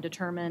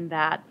determined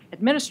that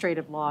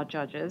administrative law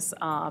judges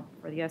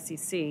for the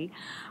SEC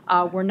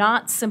were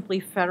not simply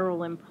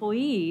federal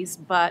employees,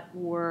 but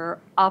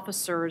were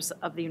officers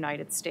of the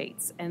United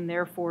States, and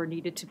therefore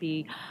needed to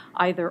be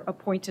either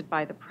appointed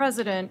by the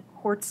president,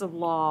 courts of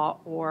law,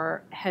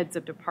 or heads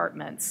of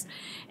departments.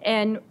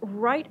 And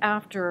right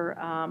after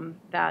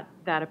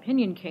that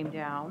opinion came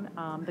down,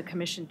 the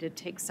commission did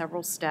take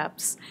several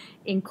steps,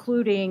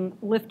 including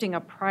lifting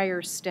a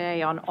prior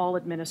stay on all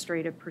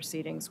administrative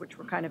proceedings, which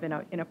were kind of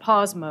in a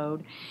pause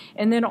mode,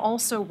 and then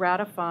also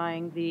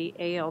ratifying the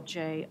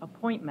ALJ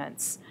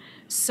appointments.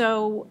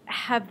 So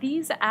have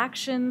these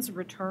actions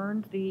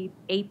returned the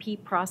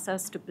AP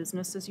process to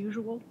business as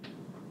usual?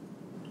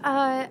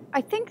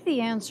 I think the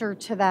answer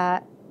to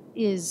that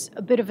is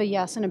a bit of a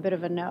yes and a bit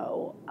of a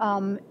no,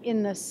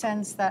 in the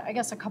sense that, I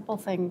guess, a couple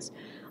things.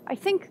 I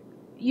think,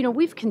 you know,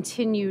 we've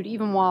continued,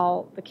 even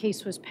while the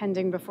case was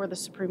pending before the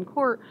Supreme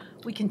Court,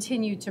 we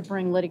continued to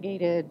bring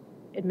litigated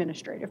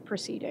administrative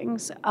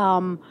proceedings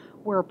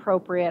where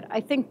appropriate.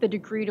 I think the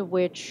degree to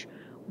which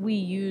we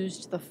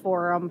used the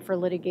forum for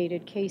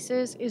litigated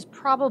cases is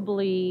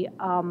probably,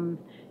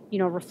 you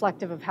know,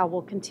 reflective of how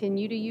we'll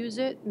continue to use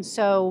it. And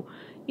so,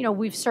 you know,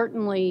 we've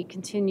certainly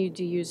continued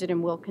to use it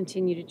and will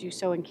continue to do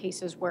so in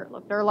cases where,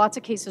 look, there are lots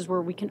of cases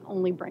where we can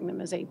only bring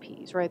them as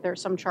APs, right? There are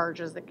some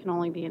charges that can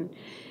only be in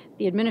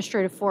the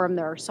administrative forum.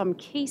 There are some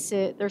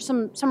cases, there's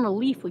some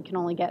relief we can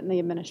only get in the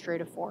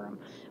administrative forum.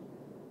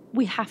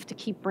 We have to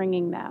keep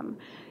bringing them.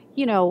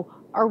 You know,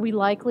 are we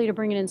likely to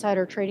bring an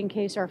insider trading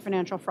case or a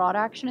financial fraud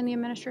action in the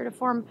administrative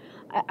forum?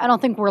 I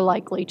don't think we're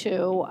likely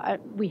to.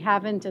 We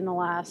haven't in the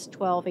last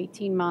 12,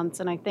 18 months,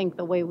 and I think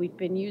the way we've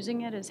been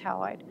using it is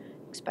how I'd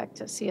expect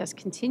to see us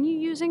continue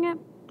using it.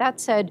 That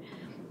said,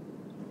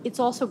 it's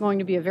also going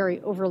to be a very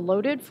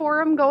overloaded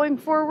forum going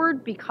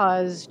forward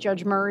because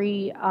Judge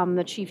Murray,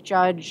 the chief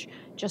judge,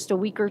 just a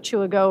week or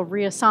two ago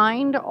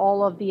reassigned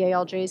all of the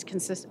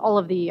ALJs, all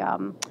of the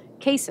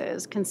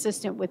cases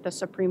consistent with the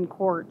Supreme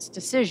Court's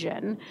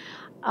decision.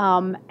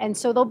 And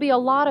so there'll be a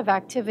lot of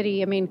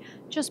activity. I mean,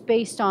 just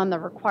based on the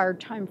required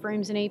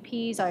timeframes in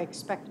APs, I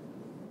expect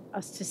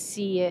us to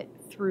see it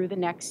through the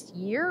next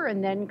year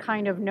and then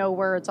kind of know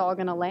where it's all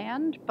going to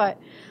land. But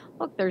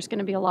look, there's going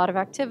to be a lot of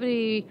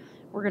activity.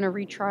 We're going to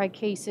retry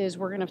cases.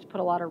 We're going to have to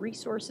put a lot of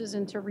resources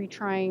into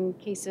retrying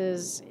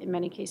cases, in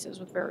many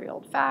cases with very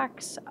old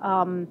facts.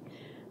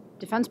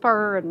 Defense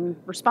bar and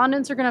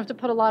respondents are going to have to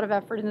put a lot of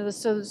effort into this.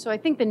 So I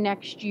think the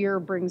next year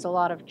brings a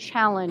lot of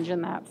challenge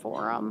in that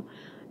forum.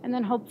 And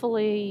then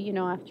hopefully, you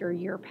know, after a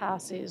year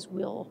passes,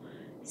 we'll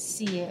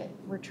see it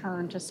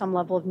return to some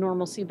level of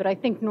normalcy. But I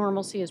think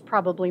normalcy is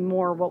probably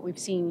more what we've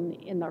seen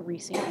in the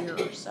recent year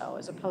or so,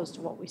 as opposed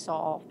to what we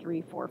saw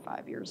 3, 4,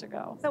 5 years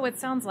ago. So it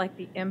sounds like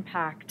the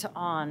impact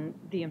on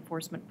the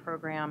enforcement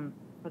program,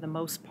 for the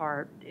most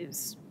part,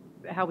 is,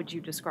 how would you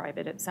describe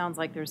it? It sounds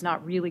like there's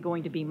not really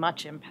going to be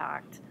much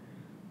impact.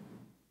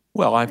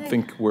 Well, I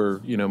think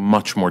we're, you know,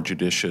 much more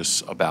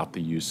judicious about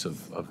the use of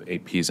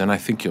APs, and I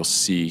think you'll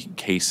see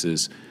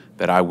cases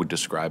that I would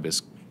describe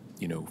as,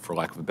 you know, for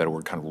lack of a better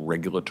word, kind of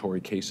regulatory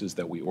cases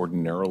that we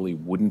ordinarily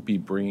wouldn't be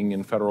bringing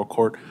in federal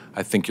court.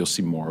 I think you'll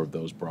see more of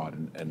those brought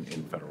in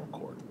federal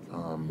court.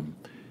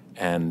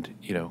 And,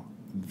 you know,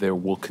 there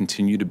will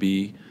continue to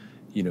be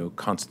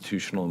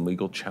constitutional and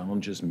legal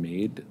challenges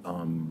made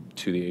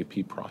to the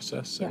AP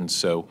process. Yeah. And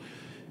so,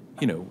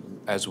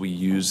 as we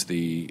use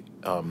the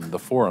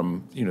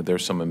forum,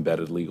 there's some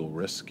embedded legal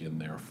risk in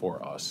there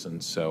for us.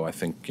 And so I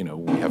think,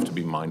 we have to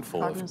be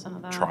mindful of Cognizant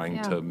of that, trying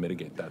yeah. to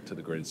mitigate that to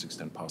the greatest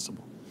extent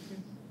possible.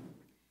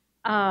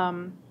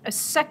 A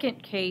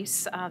second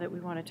case that we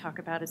want to talk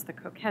about is the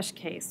Kokesh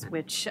case,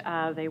 which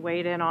they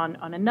weighed in on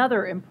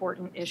another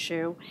important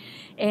issue.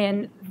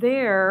 And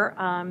there,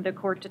 the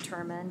court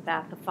determined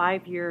that the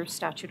 5-year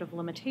statute of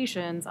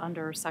limitations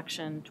under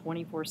Section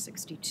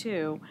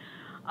 2462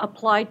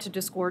 applied to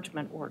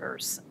disgorgement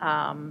orders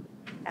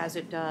as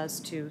it does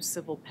to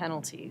civil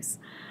penalties.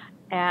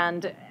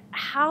 And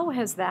how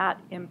has that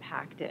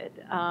impacted?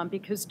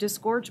 Because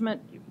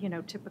disgorgement,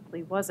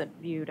 typically wasn't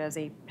viewed as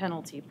a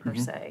penalty per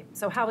se.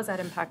 So how has that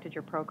impacted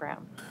your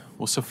program?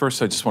 Well, so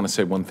first I just want to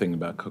say one thing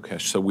about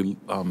Kokesh. So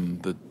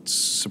the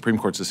Supreme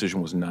Court's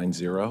decision was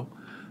 9-0,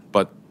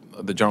 but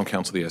the General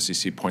Counsel of the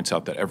SEC points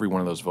out that every one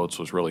of those votes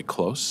was really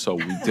close, so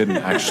we didn't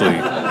actually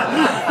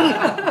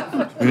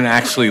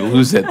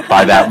lose it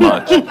by that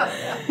much.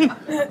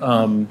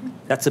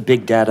 That's a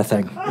big data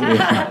thing.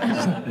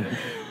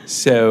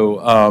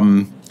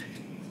 So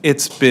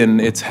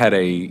it's had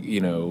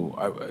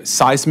a,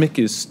 seismic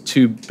is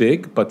too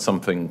big, but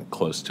something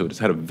close to it. It's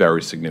had a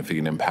very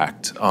significant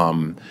impact,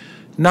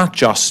 not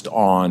just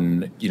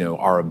on,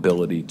 our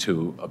ability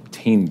to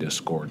obtain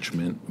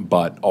disgorgement,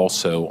 but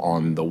also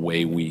on the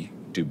way we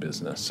do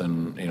business.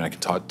 And, I can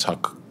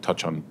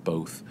touch on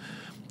both.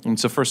 And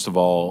so first of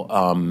all,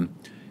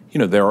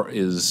 there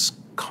is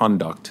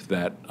conduct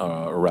that,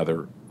 or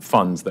rather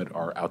funds that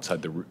are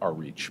outside our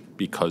reach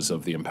because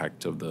of the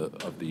impact of the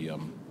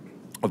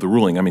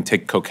ruling. I mean,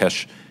 take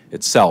Kokesh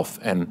itself,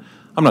 and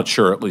I'm not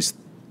sure, at least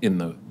in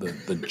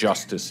the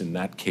justice in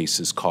that case,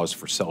 is cause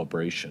for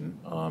celebration.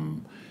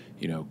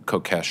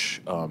 Kokesh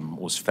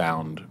was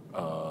found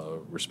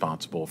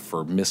responsible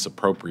for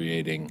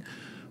misappropriating,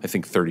 I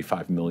think,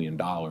 $35 million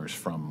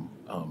from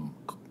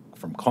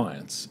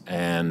clients,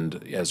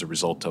 and as a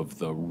result of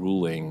the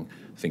ruling,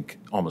 I think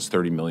almost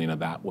 $30 million of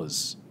that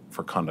was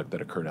for conduct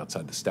that occurred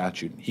outside the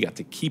statute. He got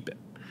to keep it.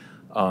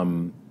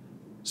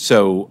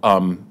 So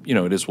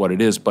it is what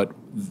it is. But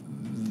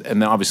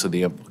and then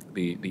obviously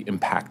the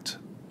impact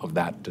of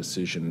that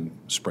decision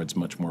spreads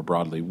much more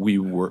broadly.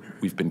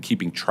 We've been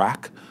keeping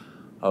track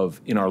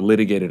of, in our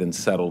litigated and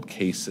settled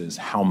cases,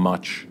 how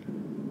much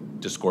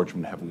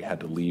disgorgement have we had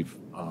to leave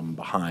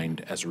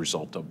behind as a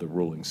result of the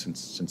ruling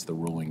since the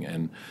ruling.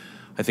 And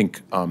I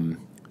think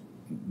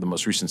the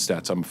most recent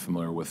stats I'm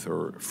familiar with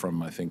are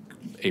from, I think,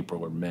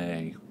 April or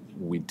May.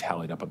 We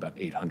tallied up about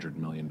 $800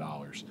 million.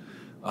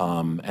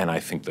 And I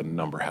think the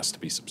number has to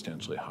be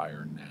substantially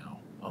higher now.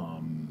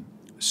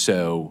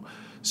 So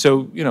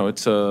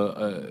it's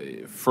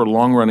for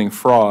long-running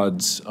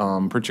frauds,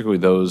 particularly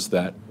those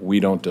that we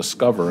don't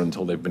discover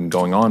until they've been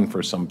going on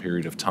for some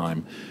period of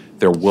time.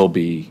 There will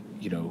be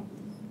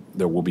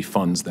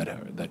funds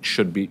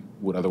that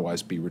would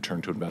otherwise be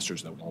returned to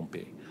investors that won't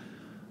be.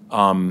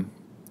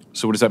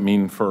 So what does that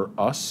mean for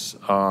us?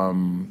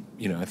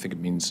 I think it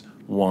means,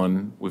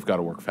 one, we've got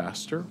to work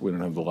faster. We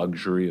don't have the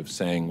luxury of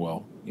saying,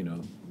 well,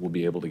 we'll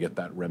be able to get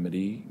that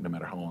remedy no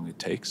matter how long it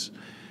takes.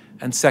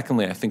 And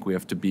secondly, I think we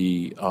have to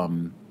be,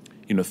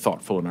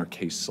 thoughtful in our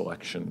case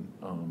selection,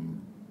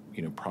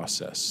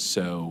 process.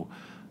 So,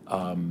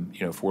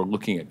 if we're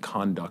looking at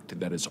conduct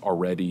that is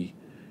already,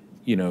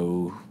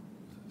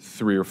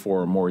 3 or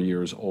 4 or more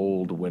years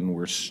old when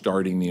we're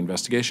starting the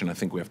investigation, I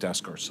think we have to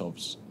ask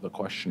ourselves the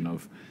question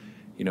of,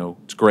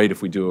 it's great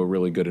if we do a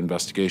really good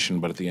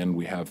investigation, but at the end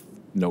we have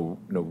no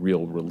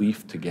real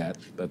relief to get.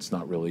 That's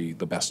not really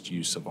the best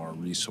use of our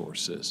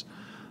resources.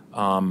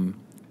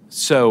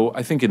 So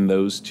I think in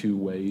those two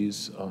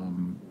ways,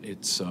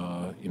 it's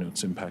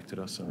impacted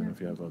us. I don't know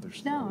if you have other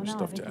No,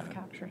 stuff I think to you've add.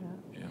 captured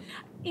it.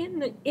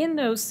 Yeah. In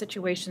those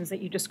situations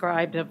that you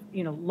described of,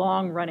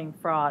 long-running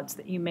frauds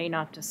that you may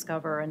not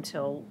discover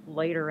until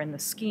later in the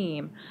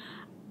scheme,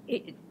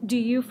 do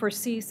you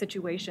foresee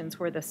situations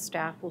where the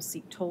staff will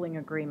seek tolling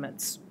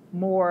agreements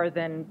more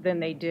than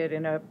they did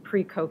in a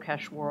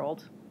pre-Kokesh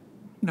world?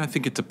 I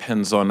think it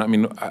depends on,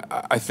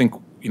 I think,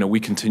 we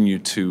continue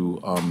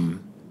to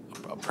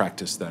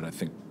practice that I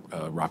think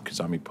Rob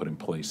Kazami put in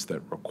place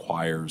that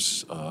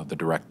requires the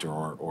director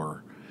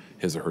or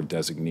his or her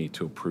designee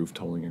to approve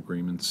tolling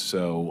agreements.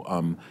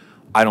 So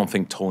I don't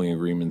think tolling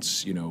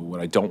agreements, what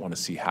I don't want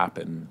to see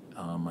happen,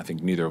 I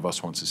think neither of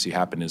us wants to see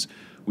happen, is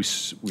we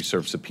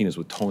serve subpoenas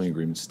with tolling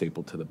agreements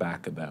stapled to the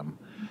back of them.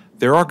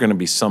 There are going to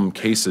be some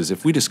cases,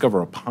 if we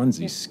discover a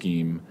Ponzi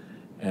scheme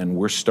and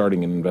we're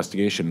starting an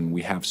investigation and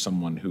we have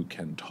someone who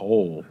can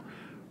toll,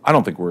 I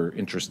don't think we're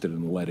interested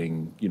in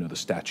letting, the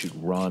statute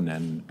run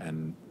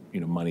and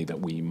money that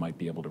we might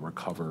be able to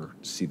recover,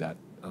 see that,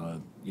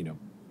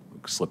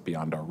 slip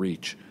beyond our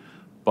reach.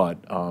 But,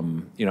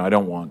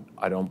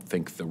 I don't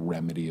think the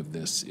remedy of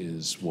this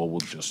is, well, we'll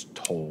just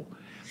toll.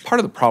 Part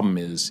of the problem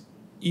is,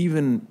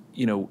 even,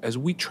 as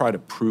we try to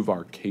prove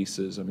our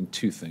cases,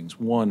 two things.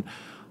 One,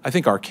 I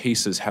think our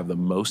cases have the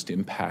most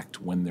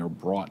impact when they're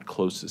brought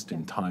closest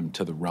in time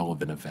to the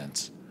relevant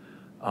events.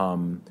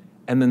 And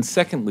then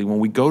secondly, when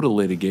we go to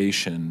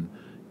litigation,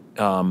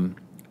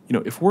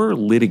 if we're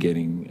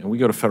litigating and we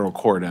go to federal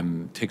court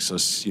and it takes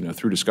us,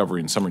 through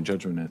discovery and summary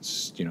judgment,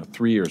 it's,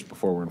 3 years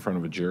before we're in front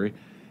of a jury,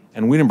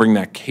 and we didn't bring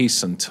that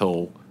case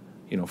until,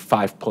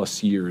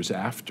 5+ years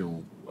after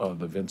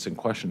the events in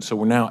question. So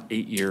we're now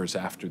 8 years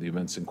after the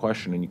events in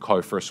question, and you call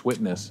your first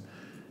witness,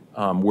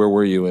 where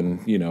were you in,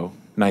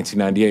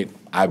 1998?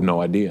 I have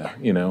no idea,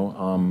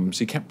 so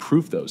you can't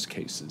prove those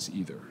cases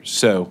either.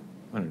 So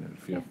I don't know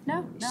if you have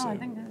more to say. I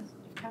think that's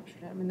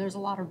captured it. I mean, there's a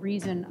lot of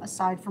reason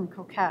aside from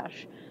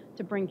Kokesh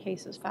to bring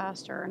cases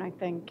faster, and I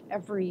think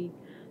every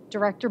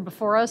director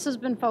before us has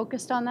been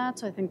focused on that,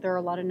 so I think there are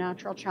a lot of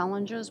natural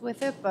challenges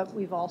with it, but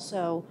we've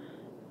also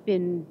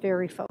been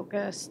very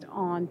focused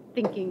on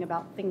thinking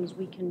about things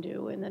we can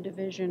do in the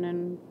division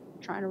and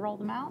trying to roll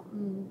them out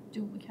and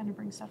do what we can to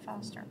bring stuff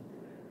faster.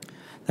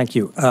 Thank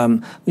you.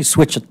 We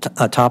switch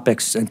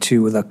topics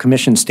to the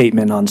commission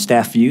statement on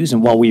staff views.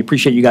 And while we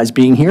appreciate you guys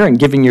being here and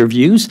giving your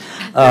views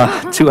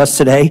to us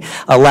today,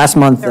 last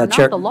month, They're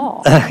not the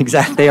law.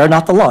 Exactly, they are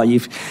not the law.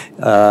 You've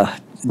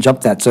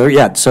jumped that. So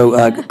yeah.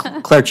 So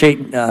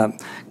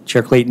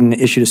Chair Clayton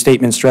issued a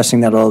statement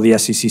stressing that although the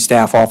SEC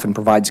staff often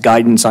provides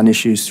guidance on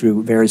issues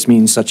through various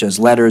means such as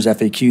letters,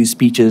 FAQs,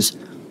 speeches,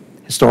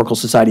 historical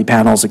society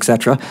panels,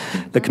 etc.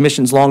 The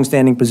Commission's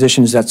longstanding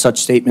position is that such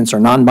statements are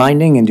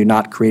non-binding and do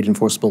not create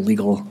enforceable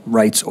legal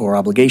rights or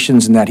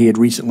obligations, and that he had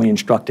recently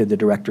instructed the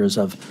directors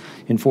of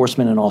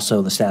enforcement and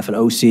also the staff at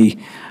OC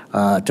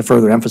to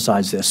further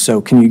emphasize this.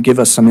 So can you give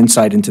us some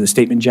insight into the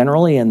statement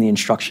generally and the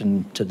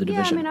instruction to the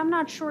division? Yeah, I mean, I'm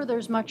not sure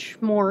there's much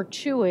more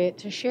to it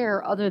to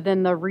share other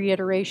than the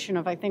reiteration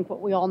of, I think, what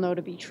we all know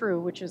to be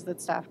true, which is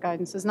that staff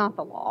guidance is not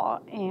the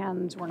law,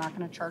 and we're not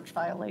going to charge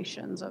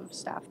violations of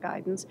staff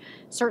guidance.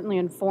 Certainly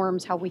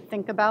informs how we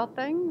think about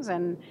things,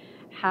 and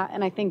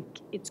I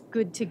think it's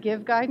good to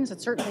give guidance. It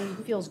certainly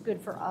feels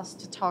good for us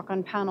to talk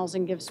on panels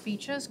and give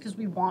speeches because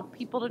we want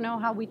people to know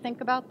how we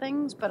think about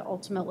things, but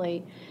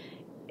ultimately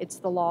it's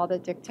the law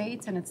that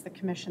dictates, and it's the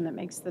commission that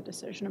makes the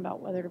decision about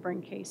whether to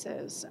bring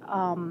cases,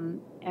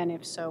 and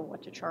if so,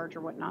 what to charge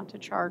or what not to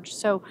charge.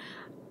 So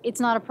it's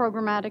not a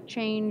programmatic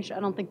change. I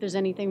don't think there's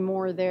anything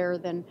more there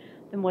than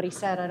what he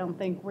said. I don't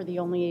think we're the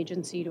only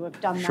agency to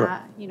have done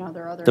that.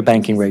 There are other the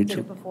banking agencies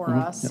that rate did it before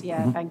us.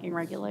 Yeah, banking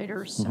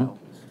regulators. So.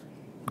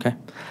 Okay.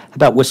 How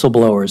about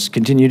whistleblowers?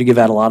 Continue to give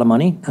out a lot of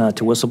money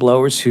to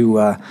whistleblowers who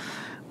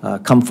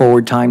come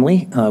forward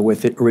timely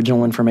with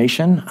original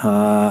information,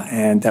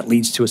 and that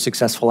leads to a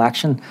successful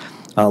action.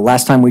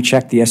 Last time we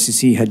checked, the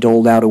SEC had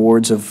doled out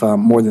awards of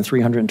more than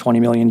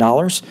 $320 million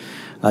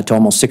to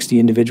almost 60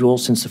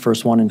 individuals since the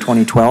first one in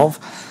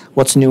 2012.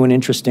 What's new and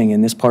interesting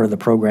in this part of the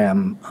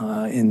program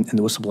in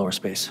the whistleblower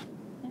space?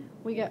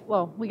 We get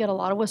a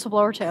lot of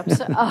whistleblower tips.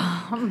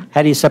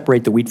 How do you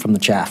separate the wheat from the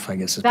chaff, I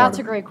guess, is part of it. That's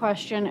a great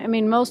question. I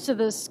mean, most of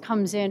this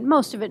comes in,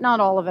 most of it, not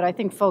all of it. I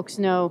think folks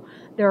know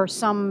there are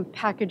some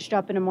packaged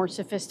up in a more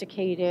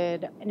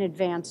sophisticated and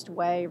advanced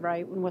way,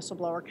 right, when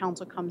whistleblower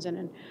counsel comes in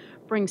and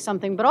brings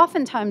something. But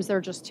oftentimes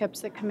they're just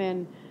tips that come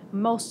in,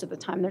 most of the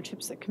time they're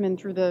tips that come in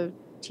through the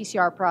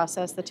TCR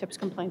process, the tips,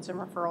 complaints, and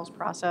referrals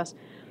process.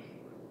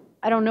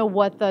 I don't know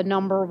what the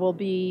number will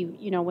be,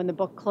 when the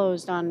book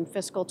closed on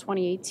fiscal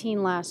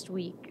 2018 last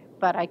week,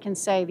 but I can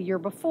say the year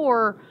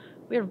before,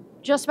 we had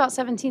just about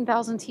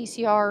 17,000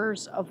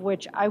 TCRs, of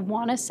which I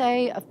want to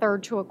say a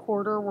third to a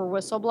quarter were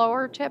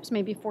whistleblower tips,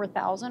 maybe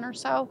 4,000 or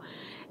so.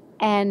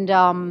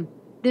 And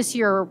this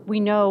year, we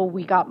know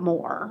we got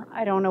more.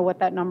 I don't know what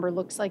that number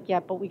looks like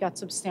yet, but we got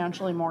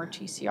substantially more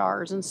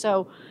TCRs. And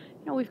so,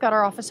 we've got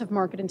our Office of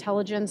Market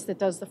Intelligence that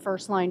does the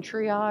first line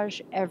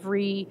triage.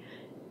 Every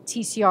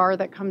TCR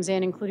that comes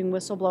in, including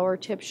whistleblower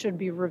tips, should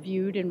be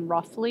reviewed in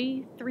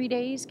roughly 3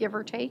 days, give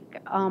or take,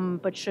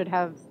 but should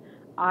have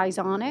eyes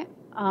on it.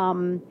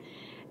 And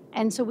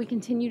so we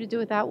continue to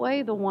do it that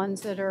way. The ones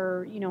that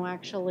are,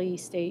 actually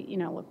state,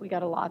 look, we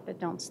got a lot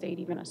that don't state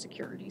even a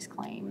securities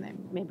claim.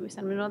 Then maybe we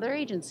send them to another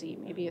agency.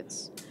 Maybe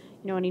it's,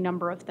 any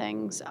number of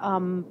things.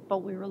 But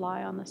we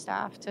rely on the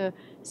staff to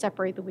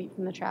separate the wheat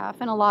from the chaff.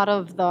 And a lot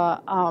of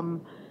the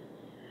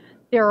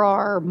there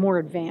are more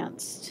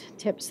advanced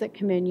tips that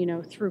come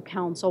in, through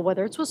counsel,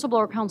 whether it's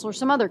whistleblower counsel or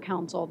some other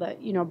counsel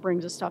that,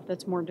 brings us stuff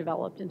that's more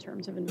developed in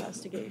terms of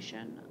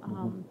investigation.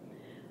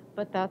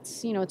 But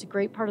that's, it's a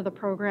great part of the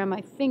program.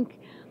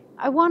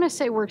 I want to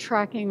say we're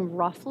tracking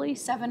roughly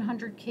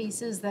 700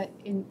 cases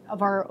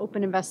of our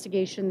open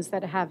investigations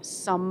that have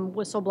some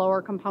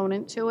whistleblower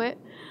component to it.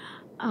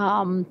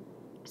 So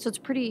it's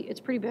pretty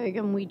big,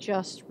 and we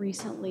just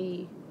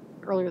recently,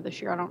 earlier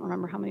this year, I don't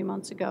remember how many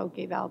months ago,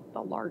 gave out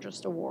the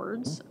largest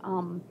awards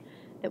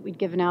that we'd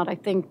given out. I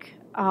think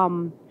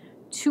 2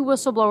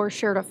 whistleblowers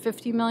shared a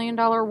 $50 million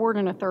award,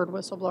 and a third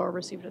whistleblower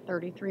received a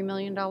 $33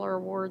 million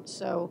award.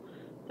 So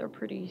there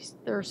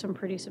are some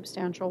pretty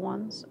substantial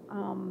ones.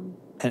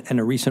 And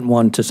a recent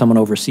one to someone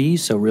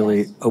overseas, so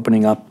really yes.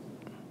 opening up.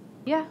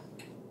 Yeah.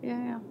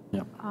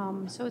 Yep.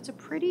 So it's a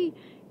pretty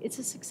it's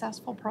a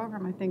successful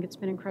program. I think it's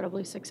been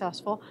incredibly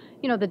successful.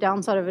 You know, the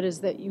downside of it is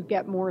that you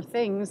get more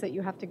things that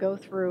you have to go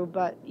through,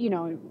 but, you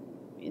know,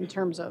 in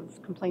terms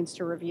of complaints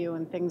to review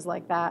and things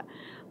like that.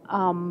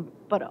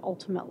 But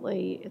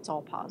ultimately, it's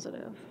all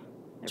positive.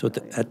 So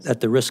at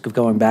the risk of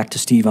going back to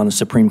Steve on the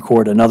Supreme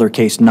Court, another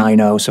case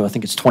 9-0, so I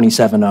think it's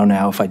 27-0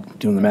 now, if I'm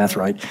doing the math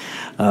right.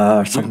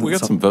 We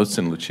got some votes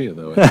in Lucia,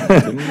 though, I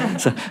think, didn't we?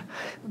 So,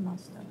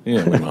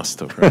 yeah, we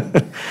must have,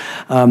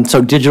 right?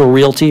 so digital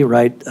realty,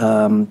 right,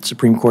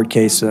 Supreme Court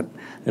case,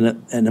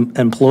 an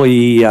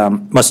employee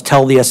must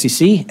tell the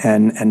SEC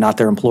and not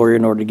their employer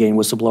in order to gain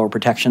whistleblower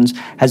protections.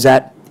 How's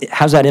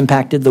that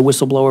impacted the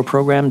whistleblower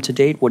program to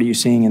date? What are you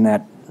seeing in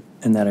that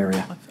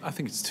area? I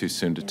think it's too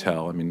soon to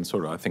tell. I mean,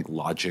 I think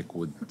logic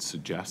would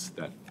suggest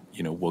that,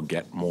 you know, we'll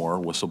get more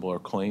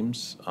whistleblower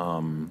claims,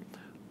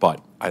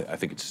 but I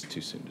think it's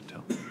too soon to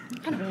tell.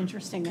 Kind of an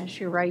interesting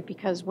issue, right?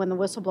 Because when the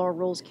whistleblower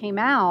rules came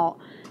out,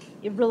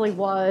 it really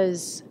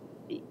was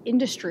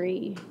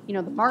industry, you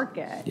know, the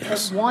market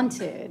that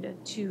wanted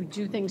to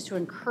do things to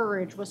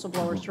encourage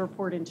whistleblowers to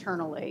report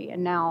internally.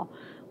 And now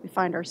we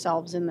find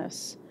ourselves in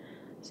this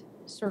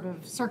sort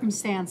of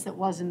circumstance that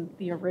wasn't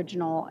the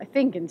original, I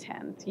think,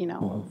 intent, you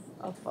know,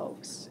 of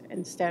folks.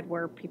 Instead,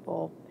 where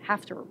people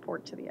have to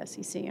report to the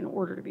SEC in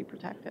order to be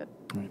protected.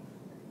 Right.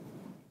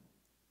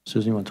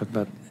 Susan, you want to talk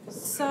about?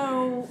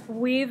 So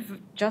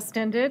we've just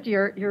ended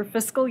your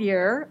fiscal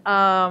year,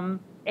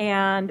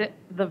 and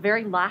the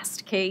very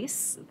last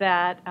case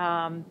that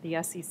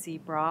the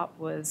SEC brought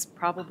was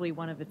probably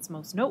one of its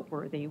most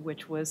noteworthy,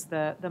 which was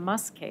the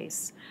Musk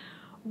case.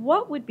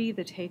 What would be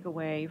the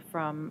takeaway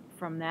from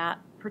that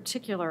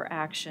particular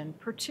action,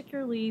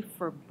 particularly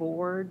for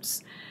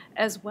boards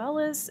as well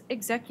as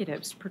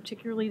executives,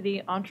 particularly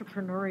the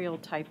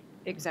entrepreneurial type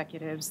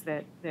executives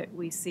that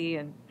we see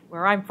in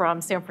where I'm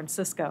from, San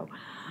Francisco?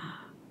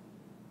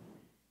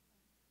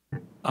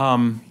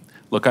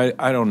 Look,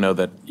 I don't know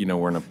that, you know,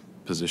 we're in a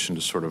position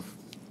to sort of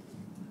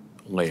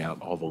lay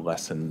out all the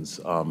lessons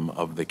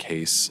of the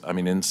case. I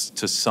mean,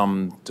 to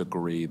some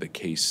degree,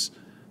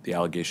 the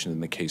allegation in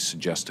the case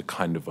suggests a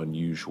kind of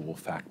unusual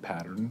fact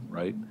pattern,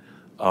 right?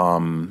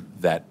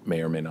 That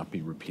may or may not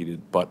be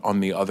repeated. But on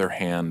the other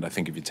hand, I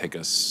think if you take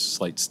a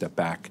slight step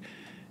back,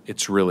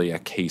 it's really a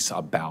case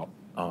about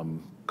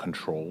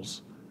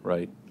controls,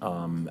 right?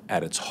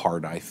 At its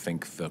heart, I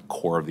think the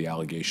core of the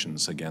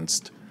allegations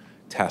against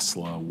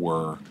Tesla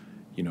were,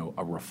 you know,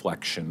 a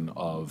reflection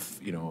of,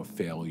 you know, a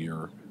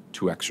failure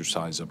to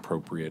exercise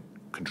appropriate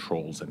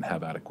controls and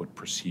have adequate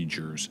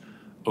procedures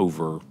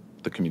over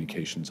the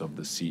communications of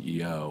the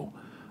CEO.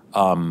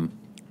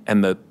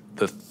 And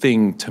the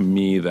thing to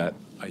me that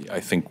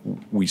I think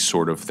we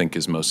sort of think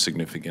is most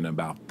significant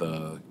about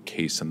the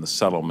case and the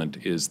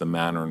settlement is the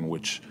manner in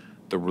which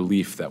the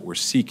relief that we're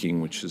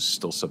seeking, which is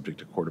still subject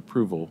to court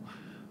approval,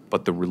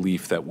 but the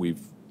relief that we've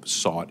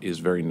sought is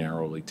very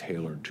narrowly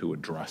tailored to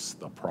address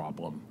the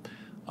problem.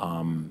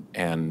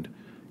 And,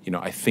 you know,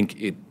 I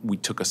think we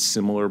took a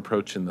similar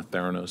approach in the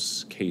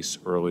Theranos case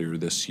earlier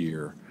this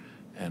year,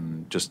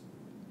 and just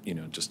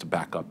to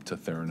back up to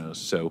Theranos.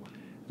 So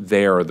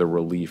there, the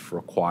relief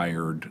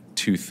required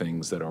two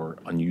things that are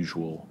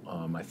unusual,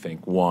 I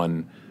think.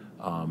 One,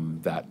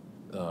 that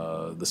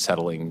the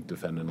settling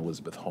defendant,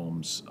 Elizabeth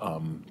Holmes,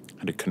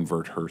 had to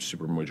convert her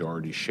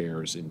supermajority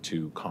shares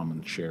into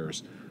common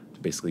shares to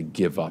basically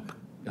give up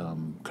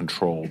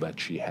control that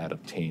she had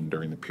obtained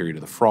during the period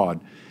of the fraud.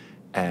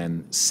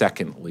 And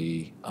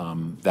secondly,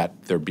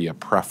 that there be a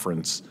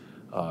preference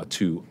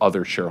to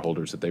other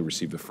shareholders that they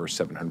receive the first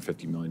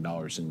 $750 million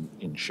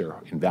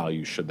in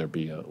value should there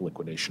be a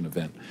liquidation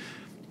event.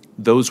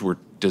 Those were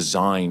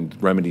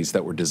remedies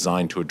that were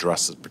designed to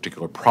address this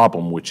particular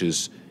problem, which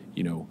is,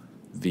 you know,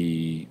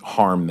 the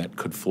harm that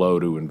could flow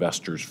to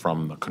investors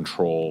from the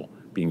control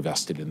being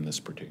vested in this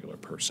particular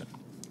person.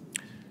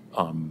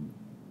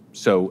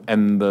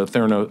 And the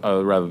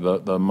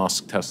Theranos, the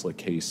Musk-Tesla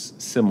case,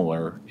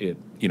 similar. It,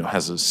 you know,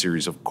 has a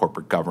series of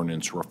corporate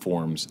governance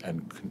reforms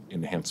and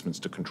enhancements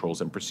to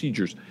controls and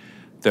procedures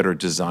that are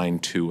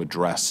designed to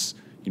address,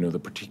 you know, the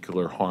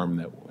particular harm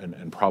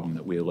and problem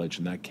that we allege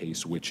in that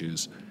case, which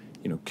is,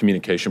 you know,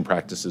 communication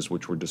practices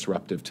which were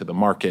disruptive to the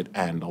market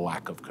and a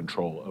lack of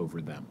control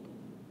over them.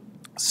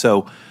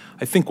 So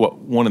I think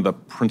one of the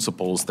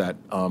principles that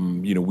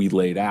you know, we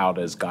laid out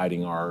as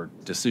guiding our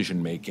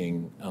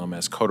decision-making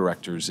as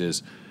co-directors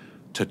is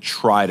to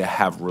try to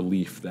have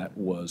relief that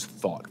was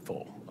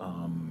thoughtful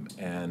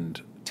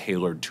and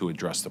tailored to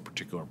address the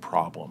particular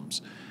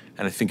problems.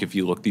 And I think if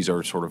you look, these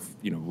are sort of,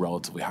 you know,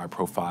 relatively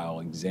high-profile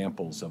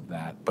examples of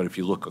that. But if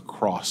you look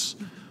across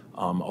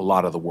a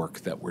lot of the work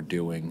that we're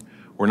doing,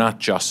 we're not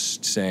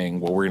just saying,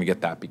 well, we're going to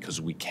get that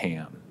because we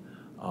can,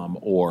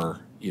 or,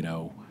 you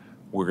know,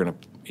 we're going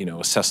to, you know,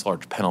 assess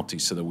large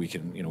penalties so that we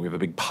can, you know, we have a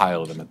big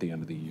pile of them at the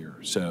end of the year.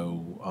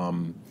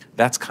 So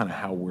that's kind of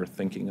how we're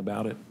thinking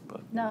about it.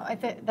 But. No, I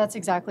think that's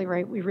exactly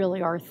right. We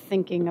really are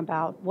thinking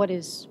about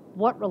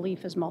what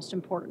relief is most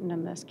important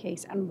in this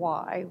case and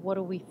why. What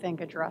do we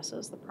think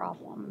addresses the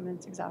problem? And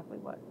it's exactly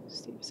what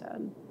Steve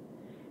said.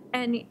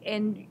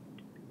 And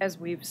as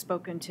we've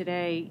spoken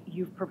today,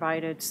 you've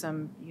provided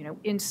some,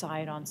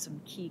 insight on some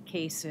key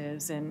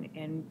cases, and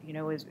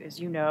as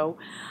you know,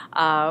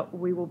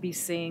 we will be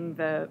seeing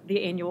the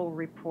annual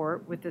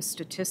report with the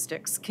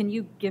statistics. Can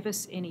you give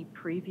us any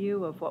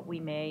preview of what we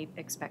may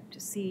expect to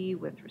see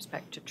with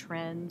respect to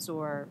trends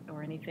or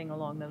anything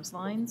along those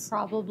lines?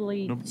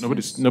 Probably.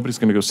 Nobody's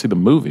going to go see the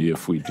movie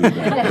if we do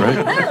that,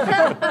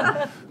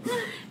 right?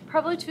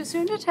 Probably too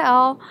soon to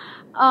tell.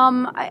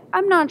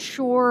 I'm not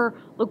sure.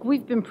 Look,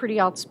 we've been pretty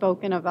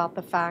outspoken about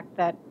the fact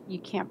that you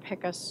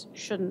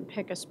shouldn't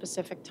pick a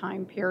specific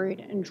time period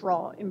and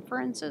draw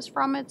inferences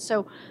from it.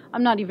 So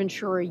I'm not even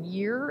sure a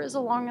year is a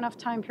long enough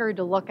time period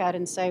to look at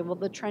and say, well,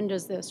 the trend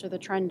is this or the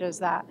trend is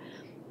that.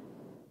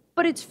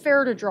 But it's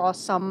fair to draw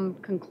some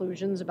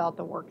conclusions about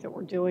the work that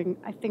we're doing.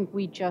 I think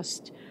we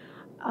just,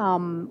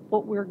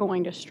 what we're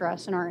going to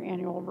stress in our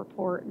annual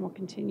report, and we'll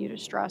continue to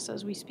stress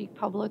as we speak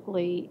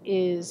publicly,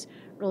 is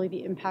really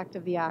the impact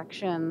of the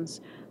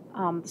actions,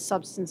 the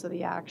substance of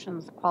the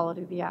actions, the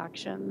quality of the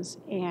actions.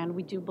 And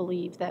we do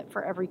believe that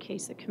for every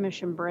case the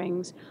commission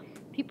brings,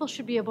 people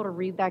should be able to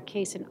read that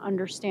case and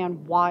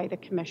understand why the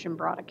commission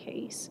brought a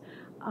case,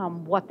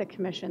 what the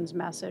commission's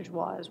message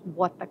was,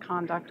 what the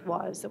conduct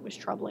was that was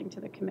troubling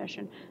to the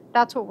commission.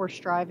 That's what we're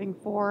striving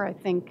for. I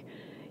think,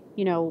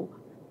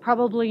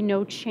 probably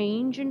no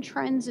change in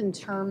trends in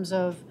terms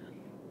of,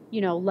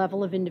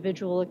 level of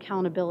individual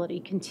accountability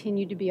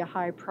continue to be a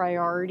high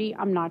priority.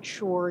 I'm not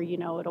sure,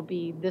 it'll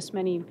be this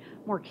many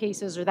more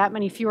cases or that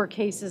many fewer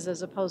cases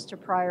as opposed to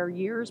prior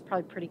years,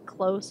 probably pretty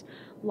close.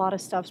 A lot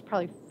of stuff's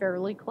probably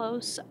fairly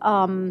close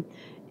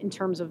in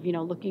terms of,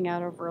 looking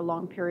at over a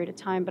long period of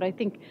time. But I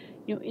think,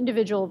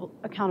 individual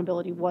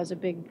accountability was a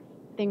big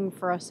thing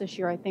for us this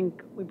year. I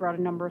think we brought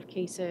a number of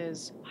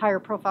cases, higher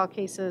profile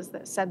cases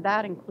that said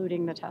that,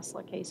 including the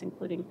Tesla case,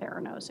 including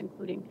Theranos,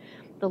 including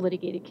the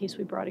litigated case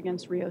we brought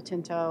against Rio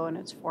Tinto and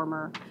its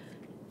former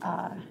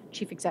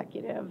chief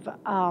executive,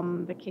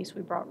 the case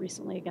we brought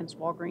recently against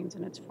Walgreens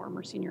and its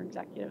former senior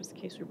executives, the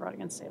case we brought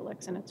against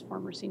Salix and its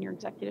former senior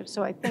executives.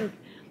 So I think,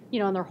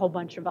 and there are a whole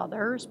bunch of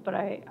others, but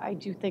I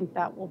do think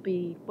that will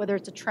be, whether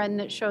it's a trend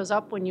that shows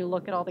up when you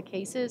look at all the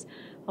cases,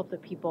 hope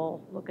that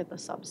people look at the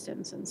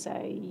substance and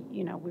say,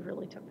 we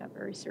really took that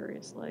very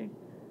seriously.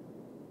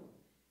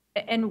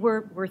 And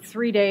we're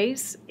 3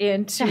 days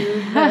into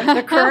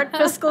the current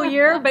fiscal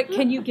year, but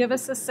can you give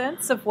us a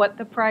sense of what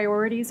the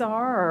priorities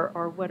are,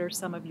 or what are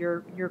some of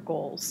your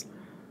goals?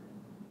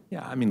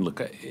 Yeah, I mean,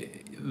 look,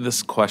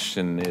 this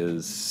question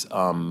is,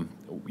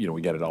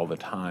 we get it all the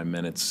time,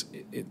 and it's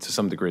to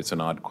some degree it's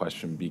an odd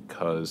question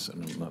because,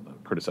 and I'm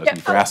not criticizing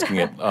you for asking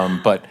it,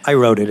 but I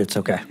wrote it, it's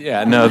okay.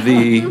 Yeah, no,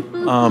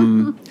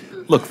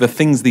 look, the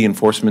things the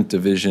enforcement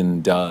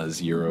division does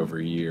year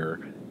over year,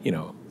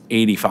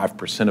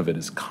 85% of it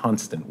is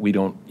constant. We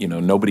don't,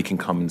 nobody can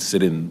come and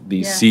sit in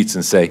these seats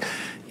and say,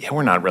 yeah,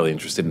 we're not really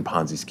interested in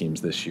Ponzi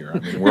schemes this year. I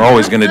mean, we're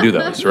always going to do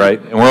those,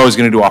 right? And we're always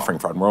going to do offering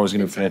fraud. And we're always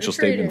going to do financial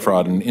statement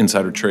fraud and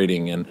insider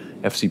trading and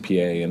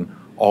FCPA and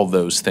all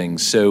those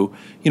things. So,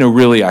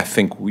 really, I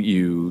think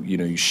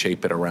you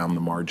shape it around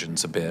the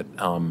margins a bit.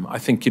 I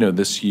think,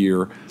 this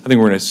year, I think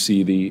we're going to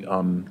see the,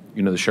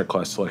 the share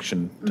class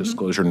selection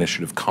disclosure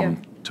initiative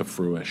come to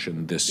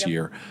fruition this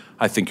year.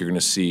 I think you're going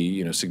to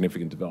see,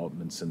 significant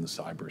developments in the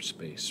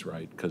cyberspace,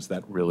 right? Because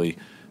that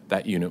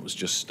unit was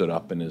just stood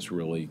up and is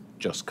really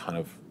just kind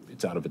of,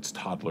 it's out of its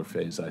toddler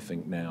phase, I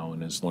think, now,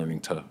 and is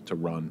learning to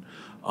run.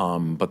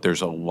 But there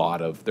are a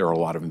lot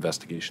of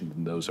investigations,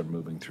 and those are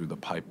moving through the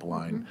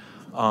pipeline.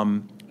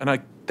 And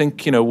I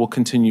think, we'll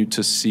continue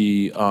to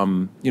see,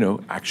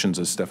 actions,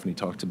 as Stephanie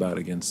talked about,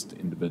 against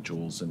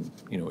individuals and,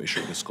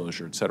 issue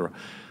disclosure, et cetera.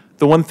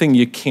 The one thing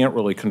you can't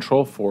really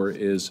control for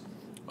is,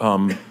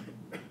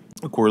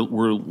 look,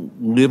 we're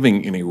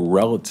living in a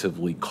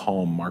relatively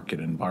calm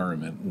market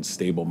environment and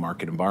stable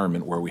market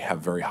environment where we have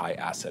very high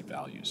asset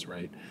values,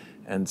 right?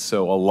 And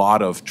so a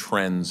lot of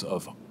trends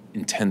of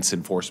intense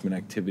enforcement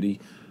activity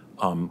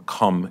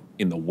come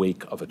in the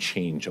wake of a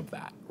change of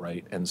that,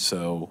 right? And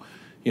so,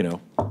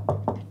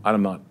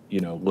 I'm not,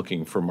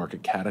 looking for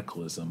market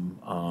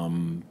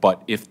cataclysm,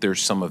 but if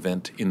there's some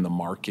event in the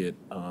market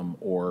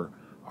or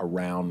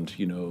around,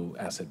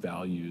 asset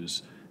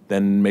values,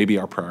 then maybe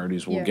our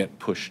priorities will get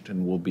pushed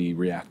and we'll be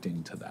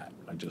reacting to that.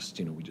 We just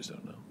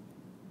don't know.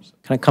 So.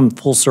 Can I come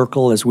full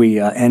circle as we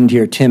end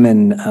here? Tim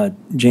and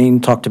Jane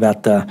talked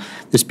about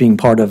this being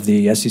part of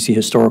the SEC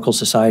Historical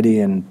Society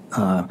and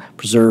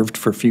preserved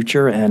for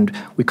future, and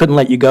we couldn't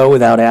let you go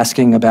without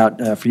asking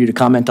about for you to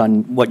comment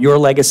on what your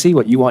legacy,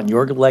 what you want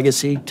your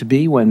legacy to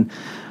be when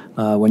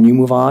you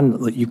move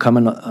on. You come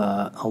in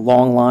a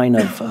long line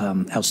of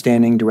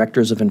outstanding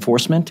directors of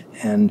enforcement,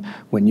 and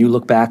when you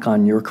look back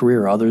on your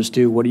career, or others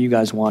do, what do you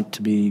guys want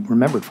to be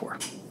remembered for?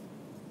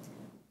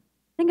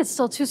 I think it's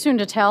still too soon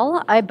to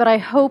tell, but I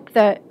hope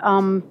that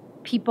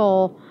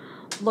people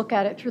look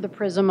at it through the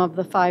prism of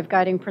the 5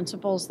 guiding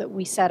principles that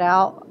we set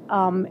out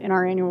in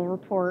our annual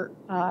report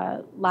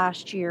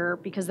last year,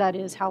 because that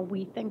is how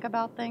we think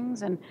about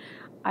things. And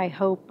I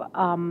hope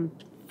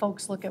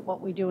folks look at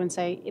what we do and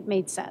say, it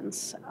made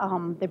sense.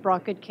 They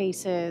brought good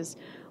cases.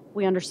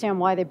 We understand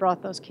why they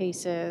brought those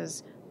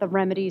cases. The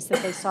remedies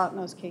that they sought in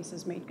those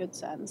cases made good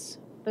sense.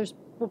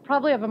 We'll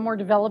probably have a more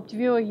developed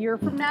view a year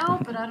from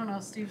now, but I don't know,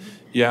 Steve.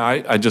 Yeah,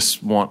 I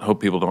just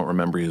hope people don't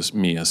remember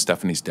me as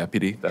Stephanie's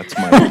deputy. That's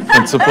my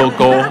principal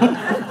goal.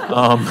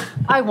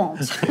 I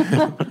won't.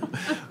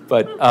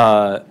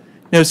 But,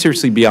 no,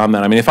 seriously, beyond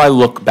that, I mean, if I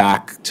look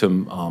back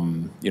to,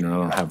 I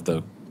don't have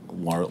the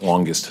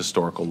longest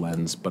historical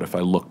lens, but if I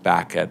look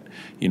back at,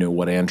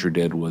 what Andrew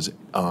did was,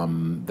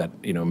 that,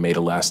 made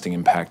a lasting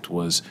impact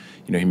was,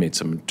 he made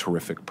some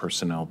terrific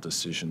personnel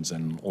decisions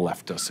and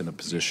left us in a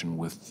position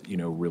with,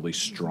 really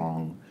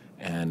strong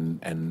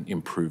and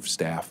improved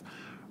staff.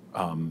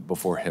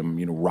 Before him,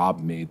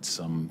 Rob made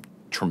some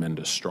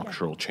tremendous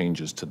structural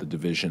changes to the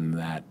division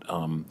that,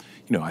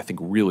 I think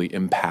really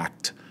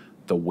impact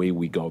the way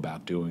we go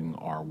about doing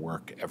our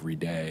work every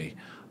day.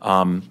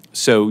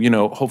 So,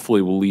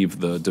 hopefully we'll leave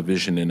the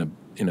division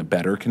in a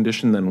better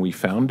condition than we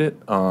found it,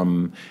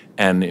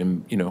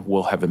 and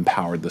we'll have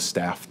empowered the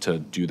staff to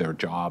do their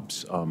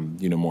jobs,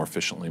 more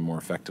efficiently, more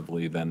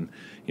effectively than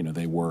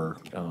they were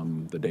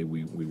the day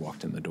we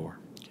walked in the door.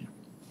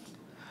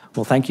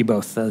 Well, thank you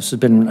both. This has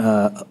been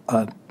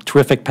a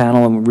terrific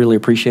panel, and we really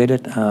appreciate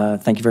it.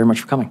 Thank you very much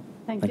for coming.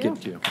 Thank you.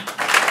 Thank you.